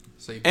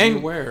 Say be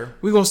aware.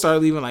 We're gonna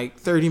start leaving like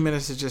 30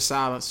 minutes of just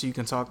silence so you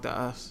can talk to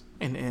us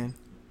in the end.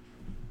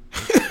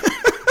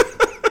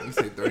 You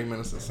say 30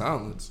 minutes of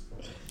silence.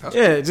 That's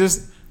yeah,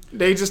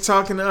 they just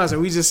talking to us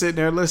and we just sitting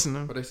there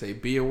listening. But they say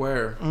be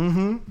aware.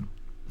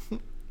 Mm-hmm.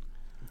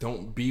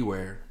 Don't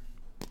beware.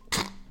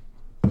 You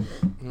know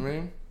what I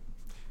mean?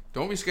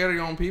 Don't be scared of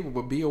your own people,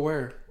 but be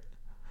aware.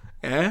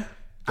 Yeah?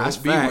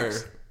 Don't beware.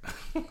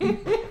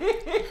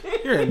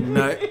 You're a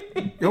nut.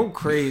 You're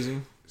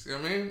crazy. See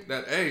what I mean?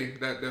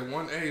 That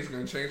one A is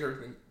gonna change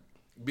everything.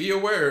 Be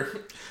aware.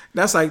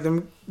 That's like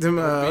them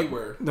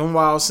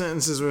wild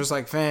sentences where it's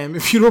like, fam,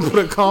 if you don't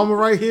put a comma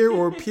right here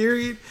or a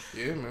period,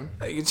 yeah, man,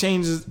 like it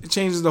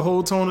changes the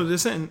whole tone of the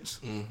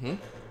sentence. Mm-hmm.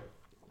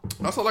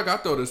 That's all I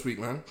got though this week,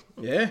 man.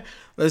 Yeah,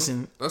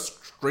 listen, that's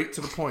straight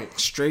to the point.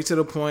 Straight to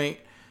the point.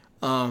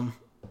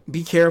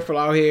 Be careful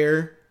out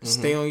here. Mm-hmm.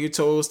 Stay on your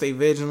toes. Stay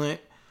vigilant.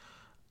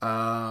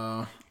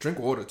 Drink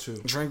water too.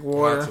 Drink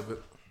water. Lots of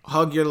it.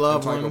 Hug your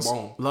loved ones.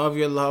 Love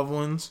your loved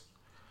ones.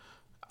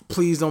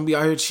 Please don't be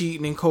out here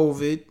cheating in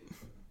COVID.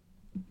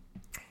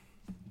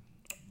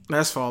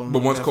 That's falling.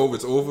 But once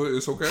COVID's over,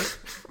 it's okay.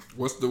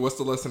 What's the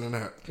lesson in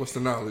that? What's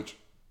the knowledge?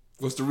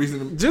 What's the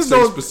reason? Just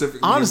don't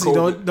specifically. Honestly,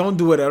 don't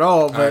do it at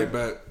all. But I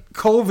bet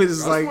COVID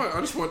is I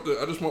just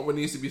want what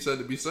needs to be said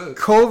to be said.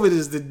 COVID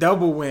is the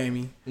double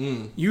whammy.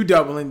 You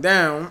doubling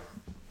down.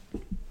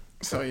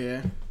 So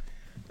yeah,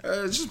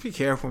 just be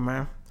careful,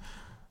 man.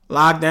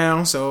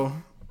 Lockdown. So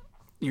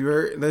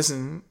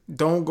listen.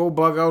 Don't go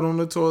bug out on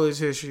the toilet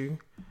tissue.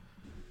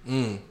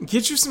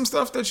 Get you some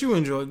stuff that you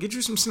enjoy. Get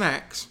you some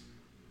snacks.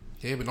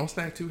 Yeah, but don't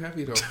snack too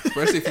heavy though.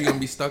 Especially if you're gonna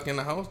be stuck in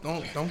the house.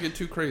 Don't get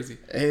too crazy.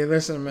 Hey,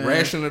 listen, man.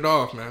 Ration it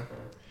off, man.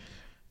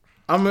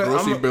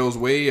 Grocery bills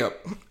way up.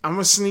 I'm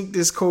gonna sneak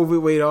this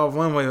COVID weight off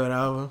one way or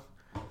another.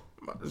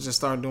 Just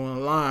start doing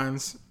the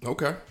lines.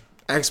 Okay.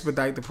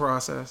 Expedite the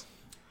process.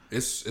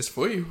 It's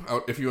for you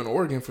out if you're in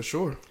Oregon for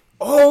sure.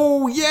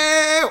 Oh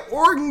yeah,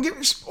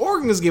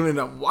 Oregon is giving it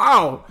up.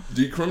 Wow.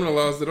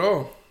 Decriminalized it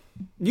all.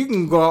 You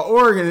can go out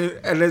Oregon,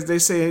 and as they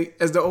say,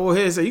 as the old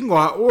heads say, you can go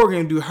out Oregon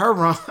and do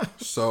heroin.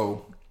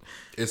 So,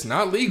 it's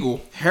not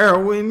legal.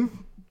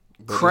 Heroin,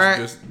 crack.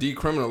 It's just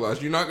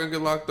decriminalized. You're not going to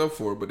get locked up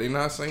for it, but they're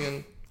not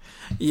saying...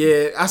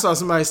 Yeah, I saw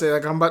somebody say,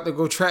 like, I'm about to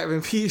go trap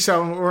and peace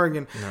out in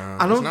Oregon.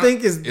 Nah, I don't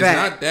think it's that.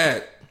 It's not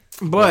that.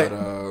 But,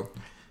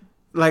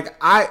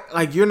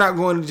 you're not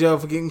going to jail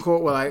for getting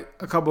caught with, like,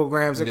 a couple of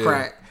grams of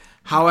crack.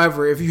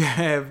 However, if you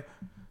have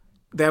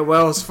that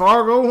Wells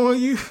Fargo on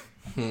you,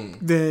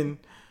 then...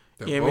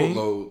 That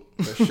boatload,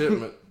 that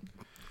shipment.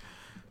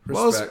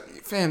 Respect.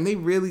 Well, fam, they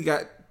really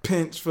got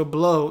pinched for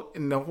blow,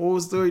 and the whole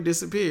story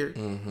disappeared.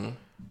 Mm-hmm.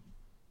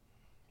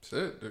 That's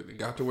it. They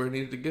got to where it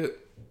needed to get.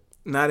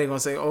 Now they're gonna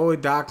say, "Oh, it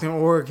docked in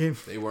Oregon."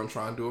 They weren't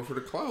trying to do it for the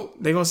clout.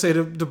 They're gonna say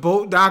the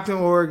boat docked in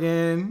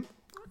Oregon.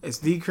 It's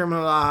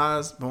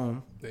decriminalized.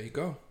 Boom. There you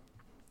go.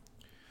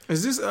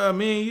 Is this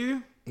me and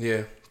you?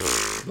 Yeah,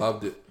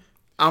 loved it.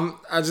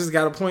 I just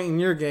got a point in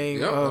your game.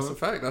 Yeah, that's a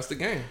fact. That's the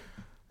game.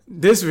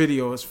 This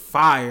video is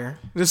fire.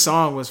 This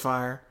song was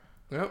fire.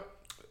 Yep.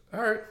 All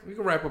right. We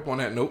can wrap up on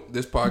that note.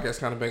 This podcast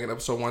kind of banging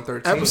episode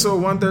 113.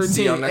 Episode 113.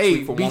 See y'all next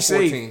week for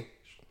 114.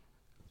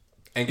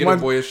 And get a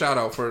boy a shout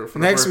out for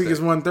next week is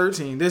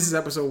 113. This is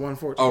episode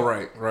 114. Oh,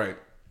 right.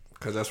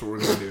 Because that's what we're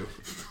going to do.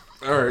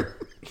 All right.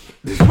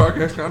 This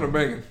podcast kind of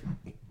banging.